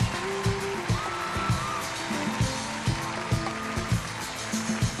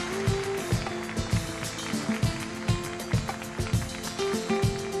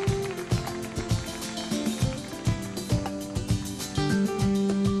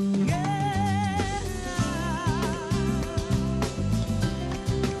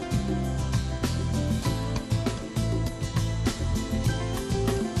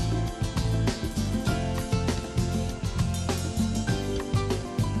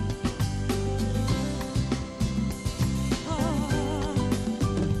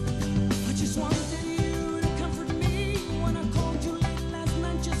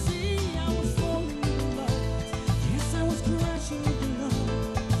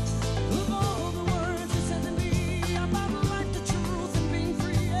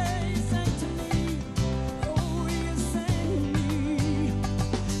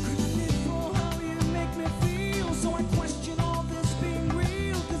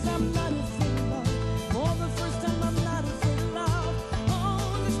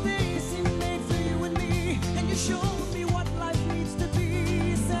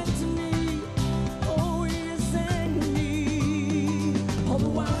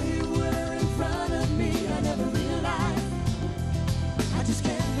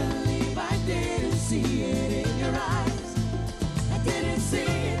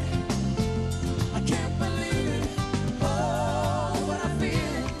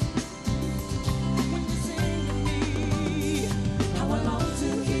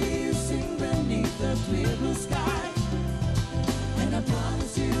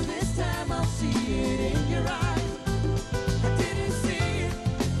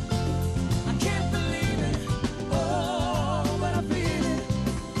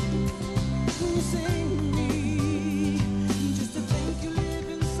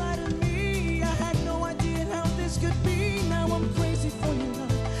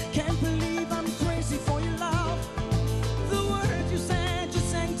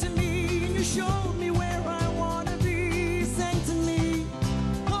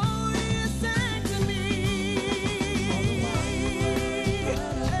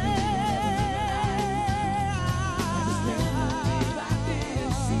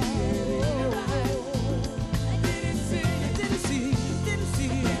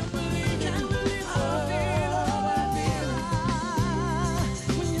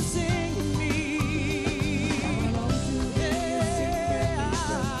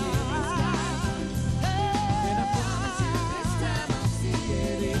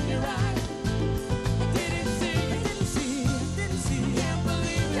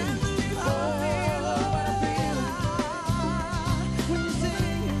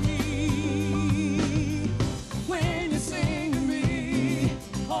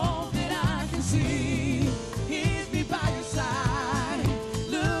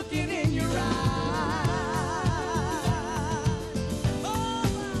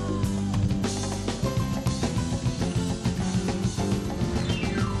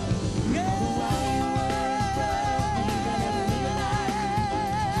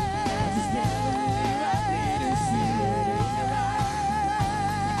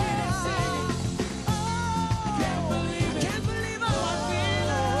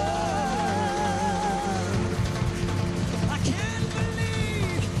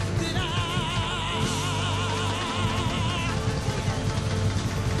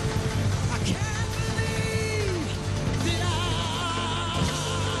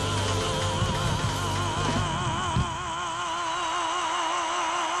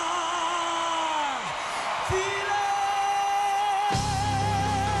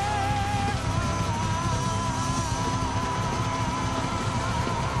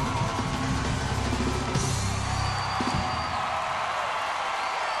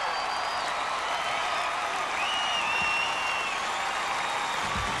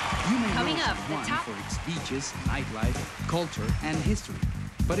 You may Coming know up, San the Juan top- for its beaches, nightlife, culture, and history,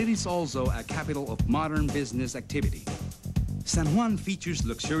 but it is also a capital of modern business activity. San Juan features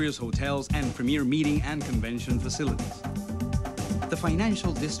luxurious hotels and premier meeting and convention facilities. The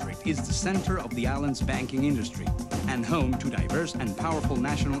financial district is the center of the island's banking industry and home to diverse and powerful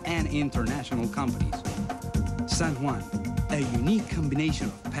national and international companies. San Juan, a unique combination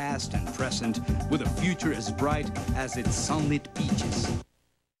of past and present with a future as bright as its sunlit beaches.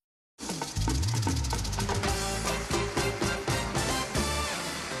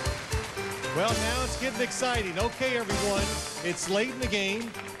 Well, now it's getting exciting. Okay, everyone, it's late in the game.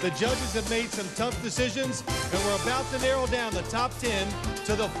 The judges have made some tough decisions, and we're about to narrow down the top 10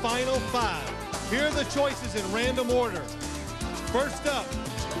 to the final 5. Here are the choices in random order. First up,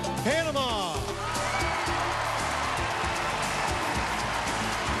 Panama.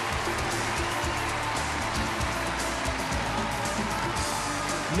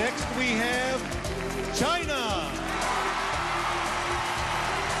 Next we have China.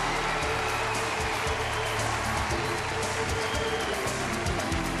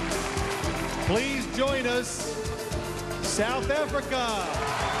 Please join us, South Africa.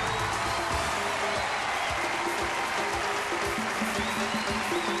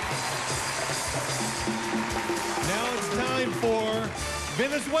 Now it's time for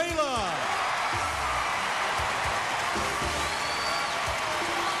Venezuela.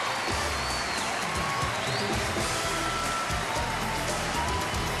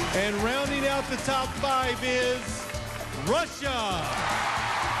 And rounding out the top 5 is Russia.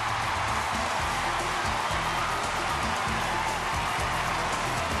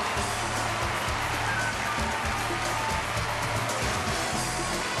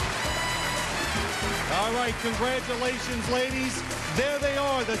 All right, congratulations, ladies. There they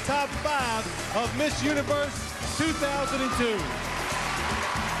are, the top 5 of Miss Universe 2002.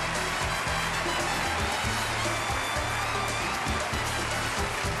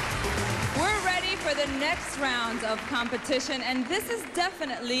 We're ready for the next round of competition, and this is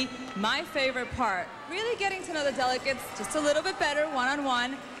definitely my favorite part. Really getting to know the delegates just a little bit better,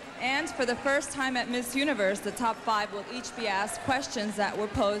 one-on-one. And for the first time at Miss Universe, the top 5 will each be asked questions that were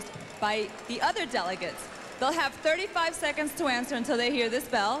posed by the other delegates. They'll have 35 seconds to answer until they hear this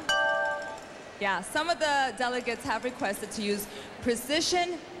bell. Yeah, some of the delegates have requested to use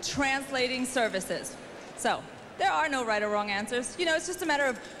precision translating services. So, there are no right or wrong answers. You know, it's just a matter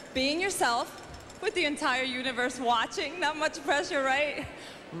of being yourself with the entire universe watching. Not much pressure, right?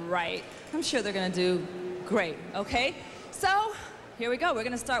 Right. I'm sure they're gonna do great, okay? So, here we go. We're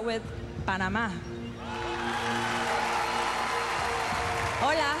gonna start with Panama.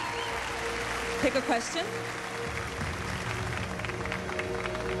 Hola. Pick a question.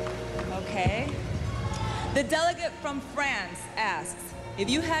 Okay. The delegate from France asks, if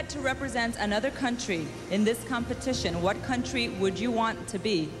you had to represent another country in this competition, what country would you want to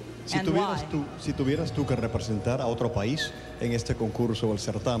be and why? Si tuvieras tú que representar a otro país en este concurso o el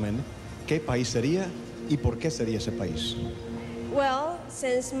certamen, ¿qué país sería y por qué sería ese país? Well,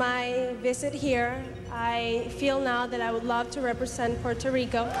 since my visit here, I feel now that I would love to represent Puerto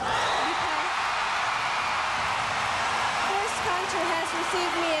Rico. This country has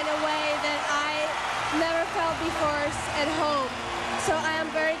received me in a way that I never felt before at home. So I am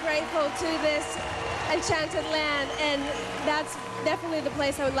very grateful to this enchanted land, and that's definitely the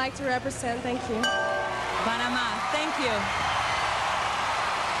place I would like to represent. Thank you. Panama, thank you.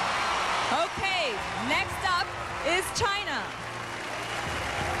 Okay, next up is China.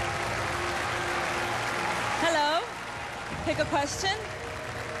 Hello, pick a question.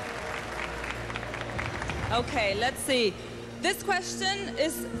 Okay, let's see. This question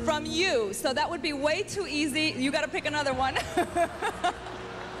is from you, so that would be way too easy. You gotta pick another one.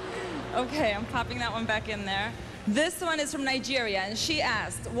 Okay, I'm popping that one back in there. This one is from Nigeria, and she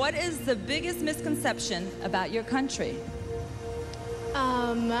asked, what is the biggest misconception about your country?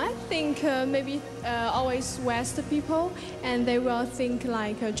 I think maybe always West people, and they will think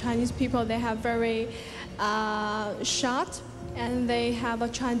like Chinese people, they have very short, and they have a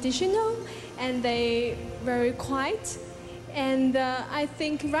traditional, and they very quiet. And I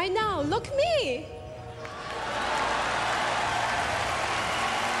think right now, look at me.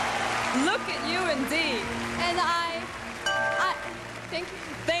 Look at you indeed. And I thank you.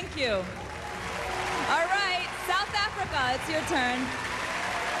 Thank you. All right, South Africa, it's your turn.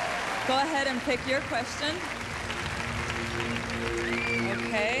 Go ahead and pick your question.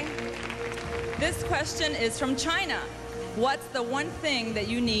 Okay. This question is from China. What's the one thing that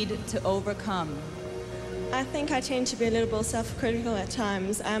you need to overcome? I think I tend to be a little bit self-critical at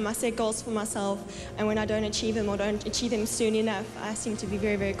times. I set goals for myself, and when I don't achieve them or don't achieve them soon enough, I seem to be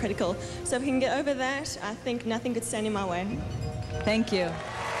very, very critical. So if we can get over that, I think nothing could stand in my way. Thank you.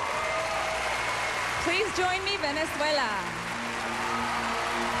 Please join me, Venezuela.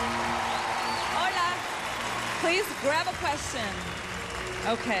 Hola. Please grab a question.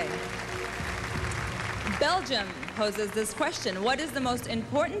 Okay. Belgium poses this question. What is the most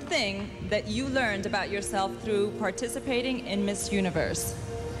important thing that you learned about yourself through participating in Miss Universe?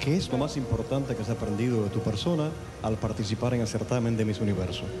 ¿Qué es lo más importante que has aprendido de tu persona al participar en el certamen de Miss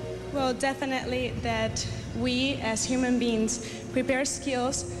Universo? Well, definitely that we as human beings prepare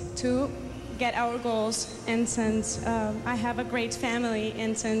skills to get our goals, and since I have a great family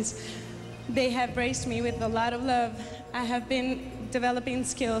and since they have raised me with a lot of love, I have been developing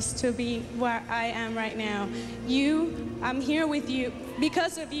skills to be where I am right now. I'm here with you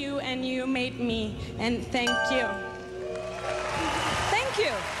because of you, and you made me, and thank you. Thank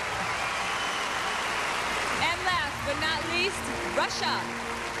you. And last but not least, Russia.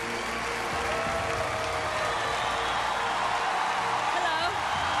 Hello.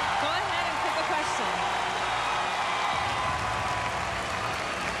 Go ahead and pick a question.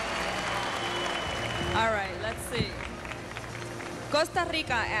 All right, let's see. Costa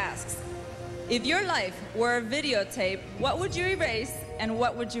Rica asks, if your life were a videotape, what would you erase and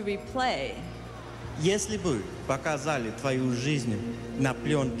what would you replay? Если бы показали твою жизнь на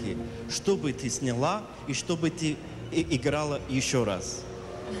пленке, что бы ты сняла и что бы ты играла еще раз?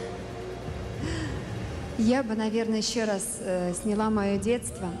 Я бы, наверное, еще раз сняла мое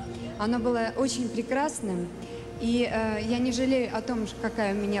детство. Оно было очень прекрасным. И я не жалею о том,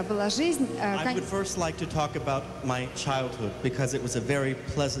 какая у меня была жизнь. I would first like to talk about my childhood because it was a very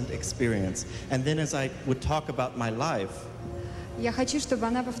pleasant experience. And then as I would talk about my life, я хочу, чтобы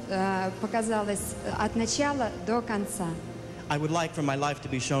она показалась от начала до конца. I would like for my life to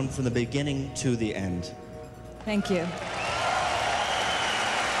be shown from the beginning to the end. Thank you.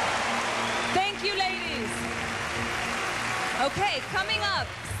 Thank you, ladies. Okay, coming up,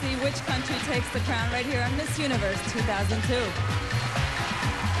 see which country takes the crown right here on Miss Universe 2002.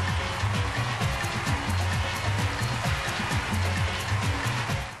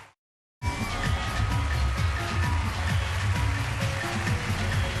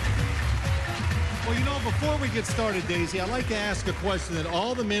 Well, you know, before we get started, Daisy, I'd like to ask a question that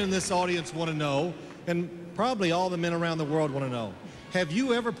all the men in this audience want to know, and probably all the men around the world want to know. Have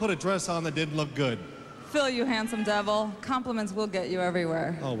you ever put a dress on that didn't look good? Phil, you handsome devil. Compliments will get you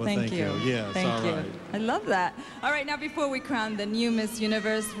everywhere. Oh, well, thank you. Yes, thank all you. right. I love that. All right, now before we crown the new Miss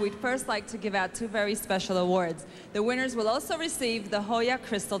Universe, we'd first like to give out two very special awards. The winners will also receive the Hoya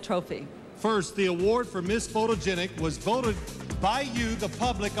Crystal Trophy. First, the award for Miss Photogenic was voted by you, the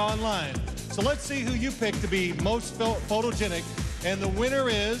public, online. So let's see who you picked to be most photogenic. And the winner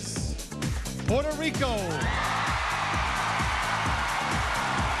is Puerto Rico.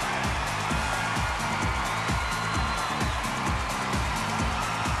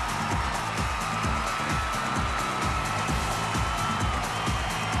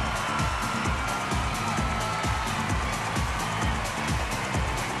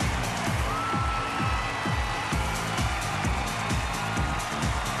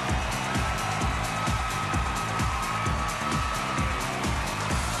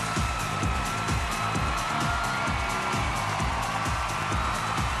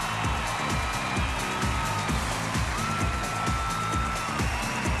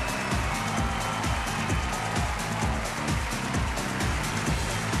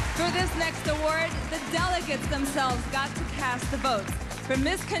 For this next award, the delegates themselves got to cast the votes. For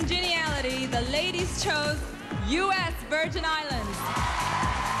Miss Congeniality, the ladies chose U.S. Virgin Islands.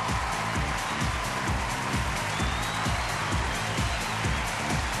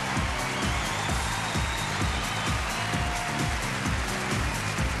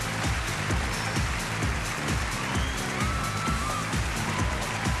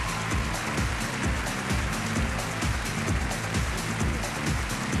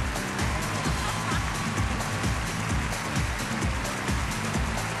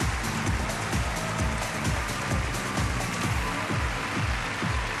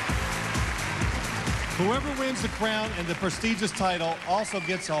 Whoever wins the crown and the prestigious title also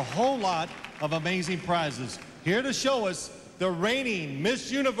gets a whole lot of amazing prizes. Here to show us the reigning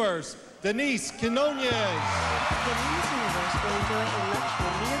Miss Universe, Denise Quinones. The new Miss Universe will enjoy a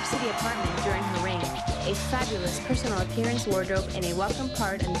luxury New York City apartment during her reign, a fabulous personal appearance wardrobe, and a welcome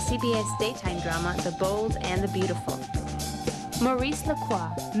part in the CBS daytime drama, The Bold and the Beautiful. Maurice Lacroix,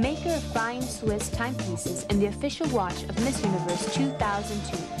 maker of fine Swiss timepieces and the official watch of Miss Universe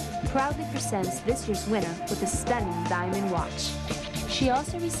 2002, proudly presents this year's winner with a stunning diamond watch. She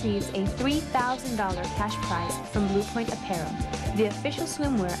also receives a $3,000 cash prize from Blue Point Apparel, the official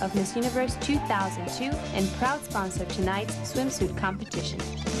swimwear of Miss Universe 2002 and proud sponsor of tonight's swimsuit competition.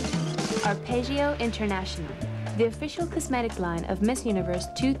 Arpeggio International, the official cosmetic line of Miss Universe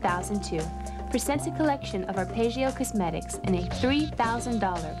 2002, presents a collection of Arpeggio cosmetics and a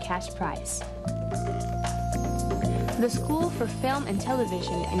 $3,000 cash prize. The School for Film and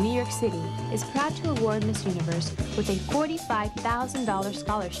Television in New York City is proud to award Miss Universe with a $45,000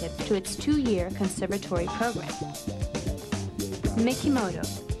 scholarship to its 2-year conservatory program. Mikimoto,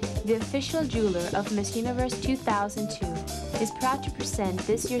 the official jeweler of Miss Universe 2002, is proud to present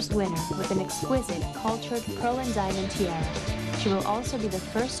this year's winner with an exquisite, cultured pearl and diamond tiara. She will also be the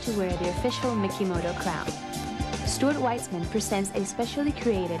first to wear the official Mikimoto crown. Stuart Weitzman presents a specially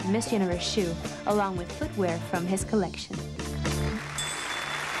created Miss Universe shoe along with footwear from his collection.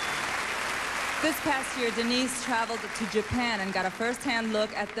 This past year, Denise traveled to Japan and got a first-hand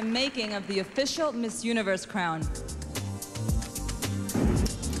look at the making of the official Miss Universe crown.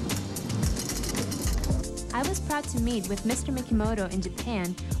 I was proud to meet with Mr. Mikimoto in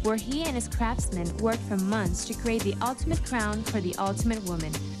Japan, where he and his craftsmen worked for months to create the ultimate crown for the ultimate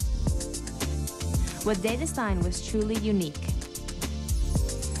woman. What they designed was truly unique.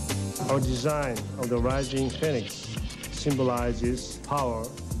 Our design of the rising phoenix symbolizes power,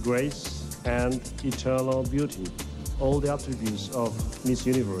 grace, and eternal beauty, all the attributes of Miss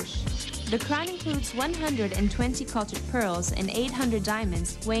Universe. The crown includes 120 cultured pearls and 800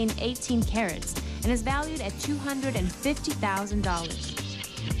 diamonds weighing 18 carats and is valued at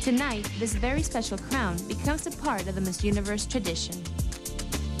 $250,000. Tonight, this very special crown becomes a part of the Miss Universe tradition.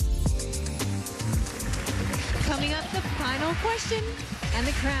 Coming up, the final question, and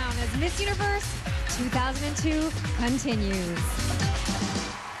the crown as Miss Universe 2002 continues.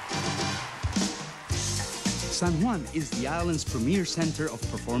 San Juan is the island's premier center of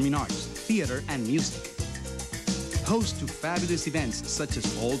performing arts, theater, and music. Host to fabulous events such as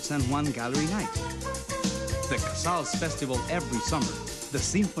Old San Juan Gallery Night, the Casals Festival every summer, the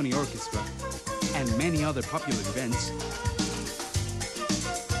Symphony Orchestra, and many other popular events.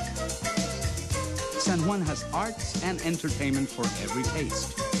 San Juan has arts and entertainment for every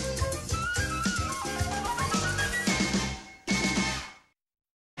taste.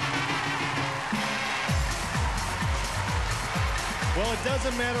 Well, it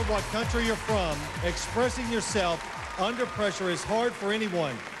doesn't matter what country you're from, expressing yourself under pressure is hard for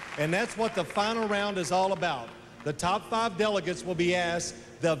anyone, and that's what the final round is all about. The top 5 delegates will be asked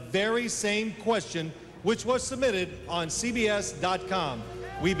the very same question, which was submitted on CBS.com.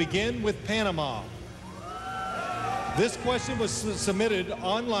 We begin with Panama. This question was submitted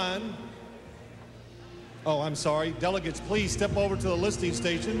online. Oh, I'm sorry. Delegates, please step over to the listening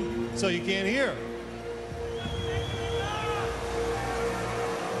station so you can't hear.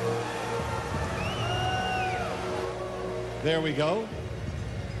 There we go.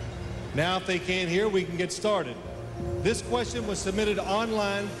 Now, if they can't hear, we can get started. This question was submitted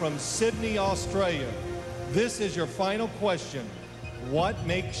online from Sydney, Australia. This is your final question. What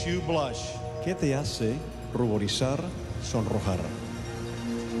makes you blush? ¿Qué te hace ruborizar, sonrojar?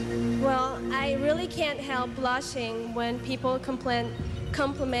 Well, I really can't help blushing when people compliment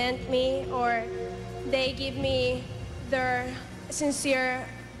me or they give me their sincere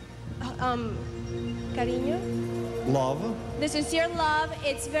cariño. Love. The sincere love,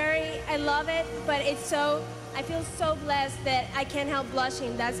 I love it, but I feel so blessed that I can't help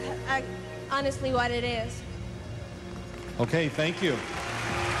blushing. That's honestly what it is. Okay, thank you.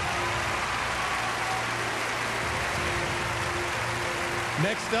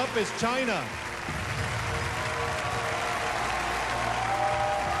 Next up is China.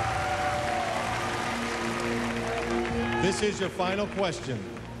 This is your final question.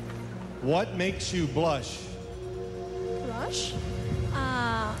 What makes you blush? Blush?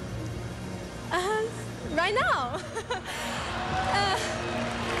 Right now.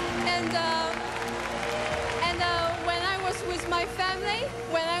 When I was with my family,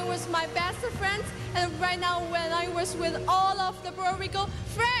 when I was my best friends, and right now when I was with all of the Puerto Rico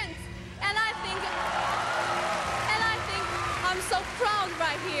friends, and I think I'm so proud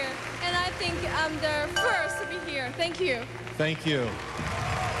right here, and I think I'm the first to be here. Thank you. Thank you.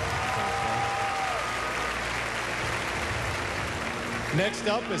 Next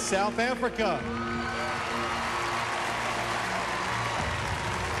up is South Africa.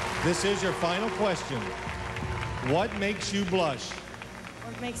 This is your final question. What makes you blush?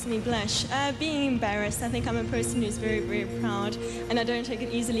 makes me blush? Being embarrassed. I think I'm a person who's very, very proud, and I don't take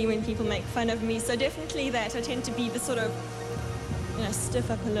it easily when people make fun of me. So definitely that. I tend to be the sort of, you know,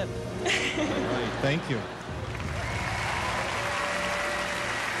 stiff upper lip. All right, thank you.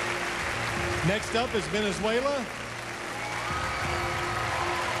 Next up is Venezuela.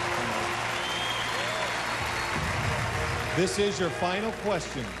 This is your final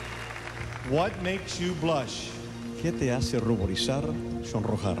question. What makes you blush? ¿Qué te hace ruborizar,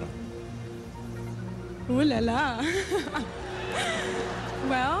 sonrojar? Ooh la la.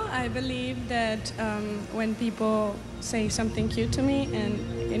 Well, I believe that when people say something cute to me and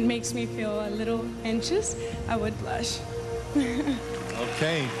it makes me feel a little anxious, I would blush.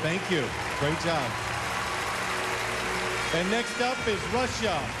 Okay, thank you. Great job. And next up is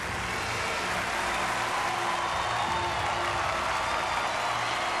Russia.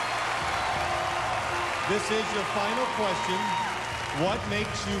 This is your final question. What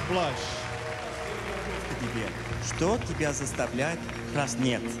makes you blush? Что тебя заставляет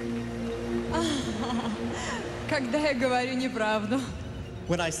краснеть? Когда я говорю неправду.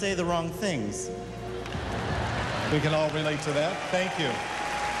 When I say the wrong things. We can all relate to that. Thank you.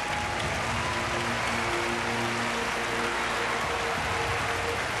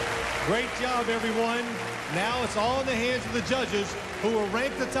 Great job, everyone. Now it's all in the hands of the judges who will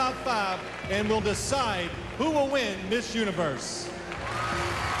rank the top 5 and will decide who will win Miss Universe.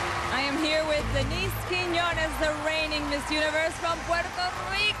 I am here with Denise Quiñones, the reigning Miss Universe from Puerto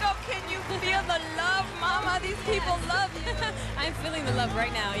Rico. Can you feel the love, Mama? These people love you. I'm feeling the love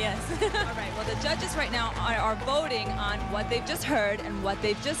right now, yes. All right, well, the judges right now are voting on what they've just heard and what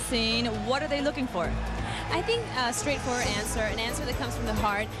they've just seen. What are they looking for? I think a straightforward answer, an answer that comes from the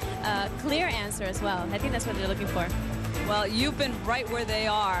heart, a clear answer as well. I think that's what they're looking for. Well, you've been right where they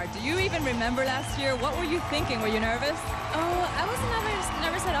are. Do you even remember last year? What were you thinking? Were you nervous? Oh, I wasn't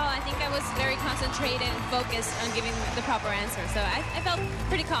nervous at all. I think I was very concentrated and focused on giving the proper answer. So I felt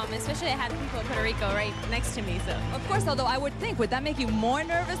pretty calm, especially I had people in Puerto Rico right next to me. So of course, although I would think, would that make you more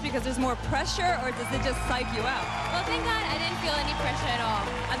nervous because there's more pressure, or does it just psych you out? Well, thank God I didn't feel any pressure at all.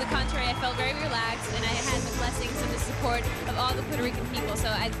 On the contrary, I felt very relaxed, and I had the blessings and the support of all the Puerto Rican people. So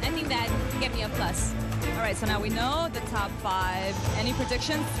I think that gave me a plus. All right, so now we know the top 5. Any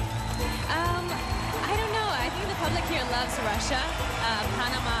predictions? I don't know. I think the public here loves Russia.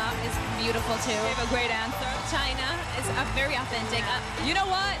 Panama is beautiful too. You have a great answer. China is very authentic. You know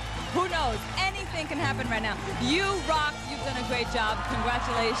what? Who knows? Anything can happen right now. You rock. You've done a great job.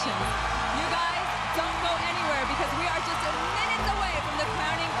 Congratulations. You guys, don't go anywhere because we are just minutes away from the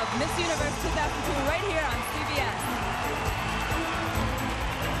crowning of Miss Universe 2002 right here on CBS.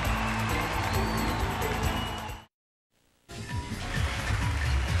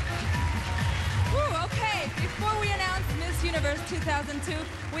 Before we announce Miss Universe 2002,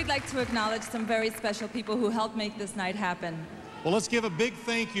 we'd like to acknowledge some very special people who helped make this night happen. Well, let's give a big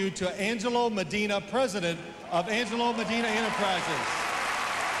thank you to Angelo Medina, president of Angelo Medina Enterprises.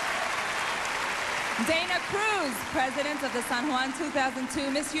 Dana Cruz, president of the San Juan 2002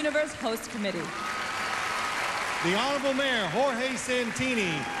 Miss Universe Host Committee. The Honorable Mayor Jorge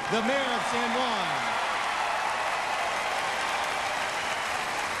Santini, the Mayor of San Juan.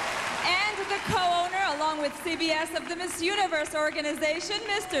 And the co-owner, along with CBS, of the Miss Universe organization,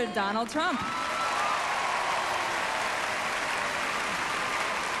 Mr. Donald Trump.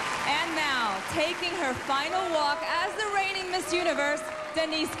 And now, taking her final walk as the reigning Miss Universe,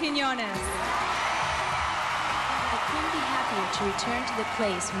 Denise Quiñones. I couldn't be happier to return to the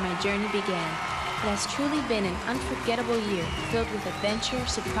place where my journey began. It has truly been an unforgettable year, filled with adventure,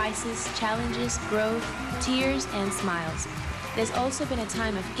 surprises, challenges, growth, tears, and smiles. It has also been a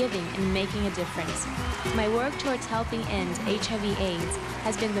time of giving and making a difference. My work towards helping end HIV/AIDS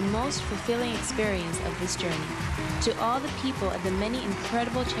has been the most fulfilling experience of this journey. To all the people at the many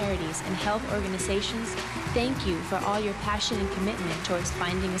incredible charities and health organizations, thank you for all your passion and commitment towards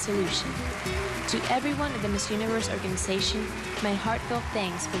finding a solution. To everyone at the Miss Universe organization, my heartfelt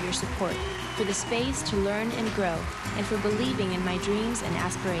thanks for your support, for the space to learn and grow, and for believing in my dreams and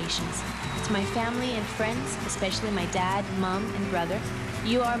aspirations. To my family and friends, especially my dad, mom, and brother,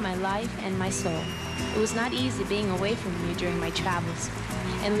 you are my life and my soul. It was not easy being away from you during my travels.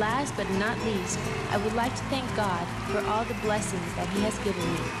 And last but not least, I would like to thank God for all the blessings that He has given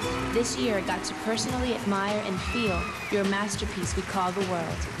me. This year I got to personally admire and feel your masterpiece we call the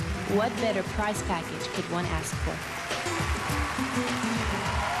world. What better prize package could one ask for?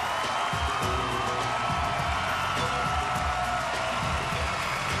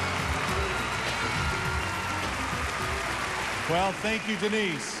 Well, thank you,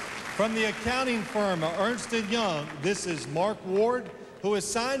 Denise. From the accounting firm Ernst & Young, this is Mark Ward who has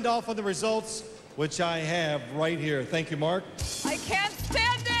signed off on the results, which I have right here. Thank you, Mark. I can't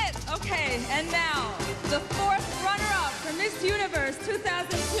stand it! Okay, and now, the fourth runner-up for Miss Universe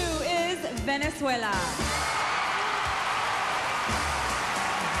 2002 is Venezuela.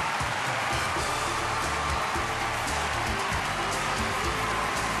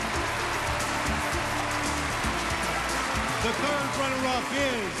 The third runner-up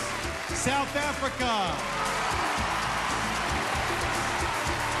is South Africa.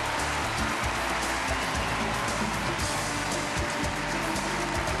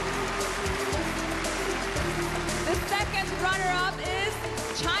 The second runner-up is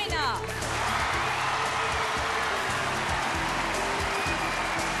China.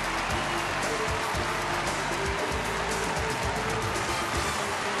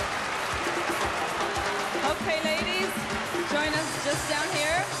 Okay, ladies, join us just down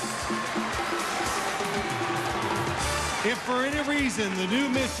here. If for any reason the new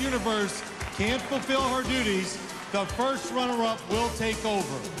Miss Universe can't fulfill her duties, the first runner-up will take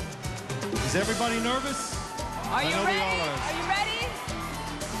over. Is everybody nervous? Are you ready? Are you ready?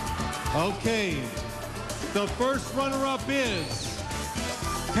 Okay. The first runner-up is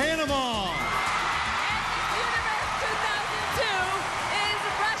Panama. Universe 2002 is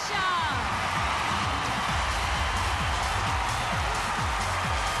Russia.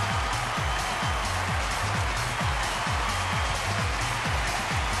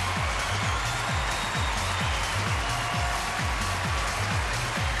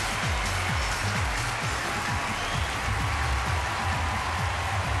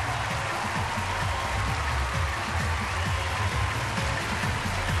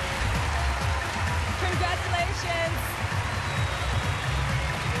 Congratulations.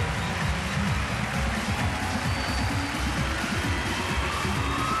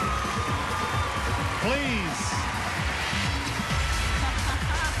 Please,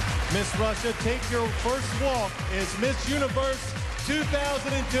 Miss Russia, take your first walk as Miss Universe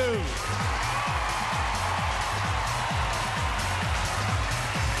 2002.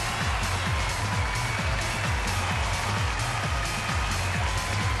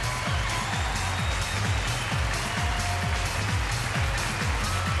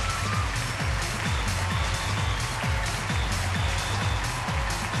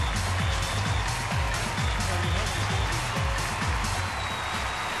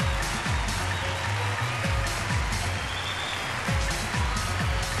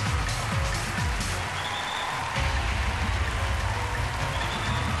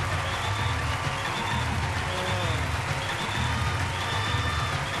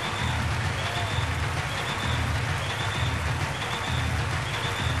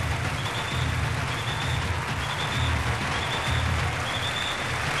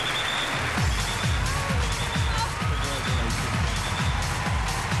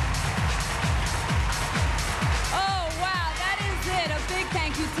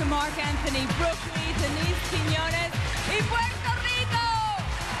 To Mark Anthony, Brooke Lee, Denise Quiñones, y Puerto Rico!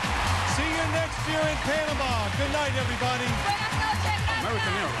 See you next year in Panama. Good night, everybody. Buenas noches, gracias.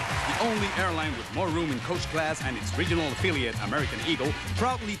 American Airlines, the only airline with more room in coach class and its regional affiliate, American Eagle,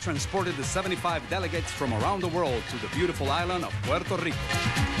 proudly transported the 75 delegates from around the world to the beautiful island of Puerto Rico.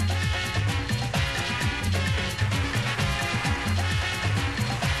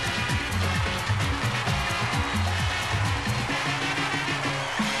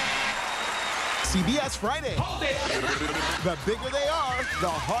 CBS Friday. The bigger they are, the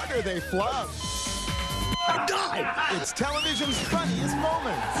harder they flub. It's television's funniest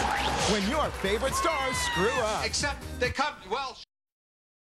moments. When your favorite stars screw up. Except they come, well...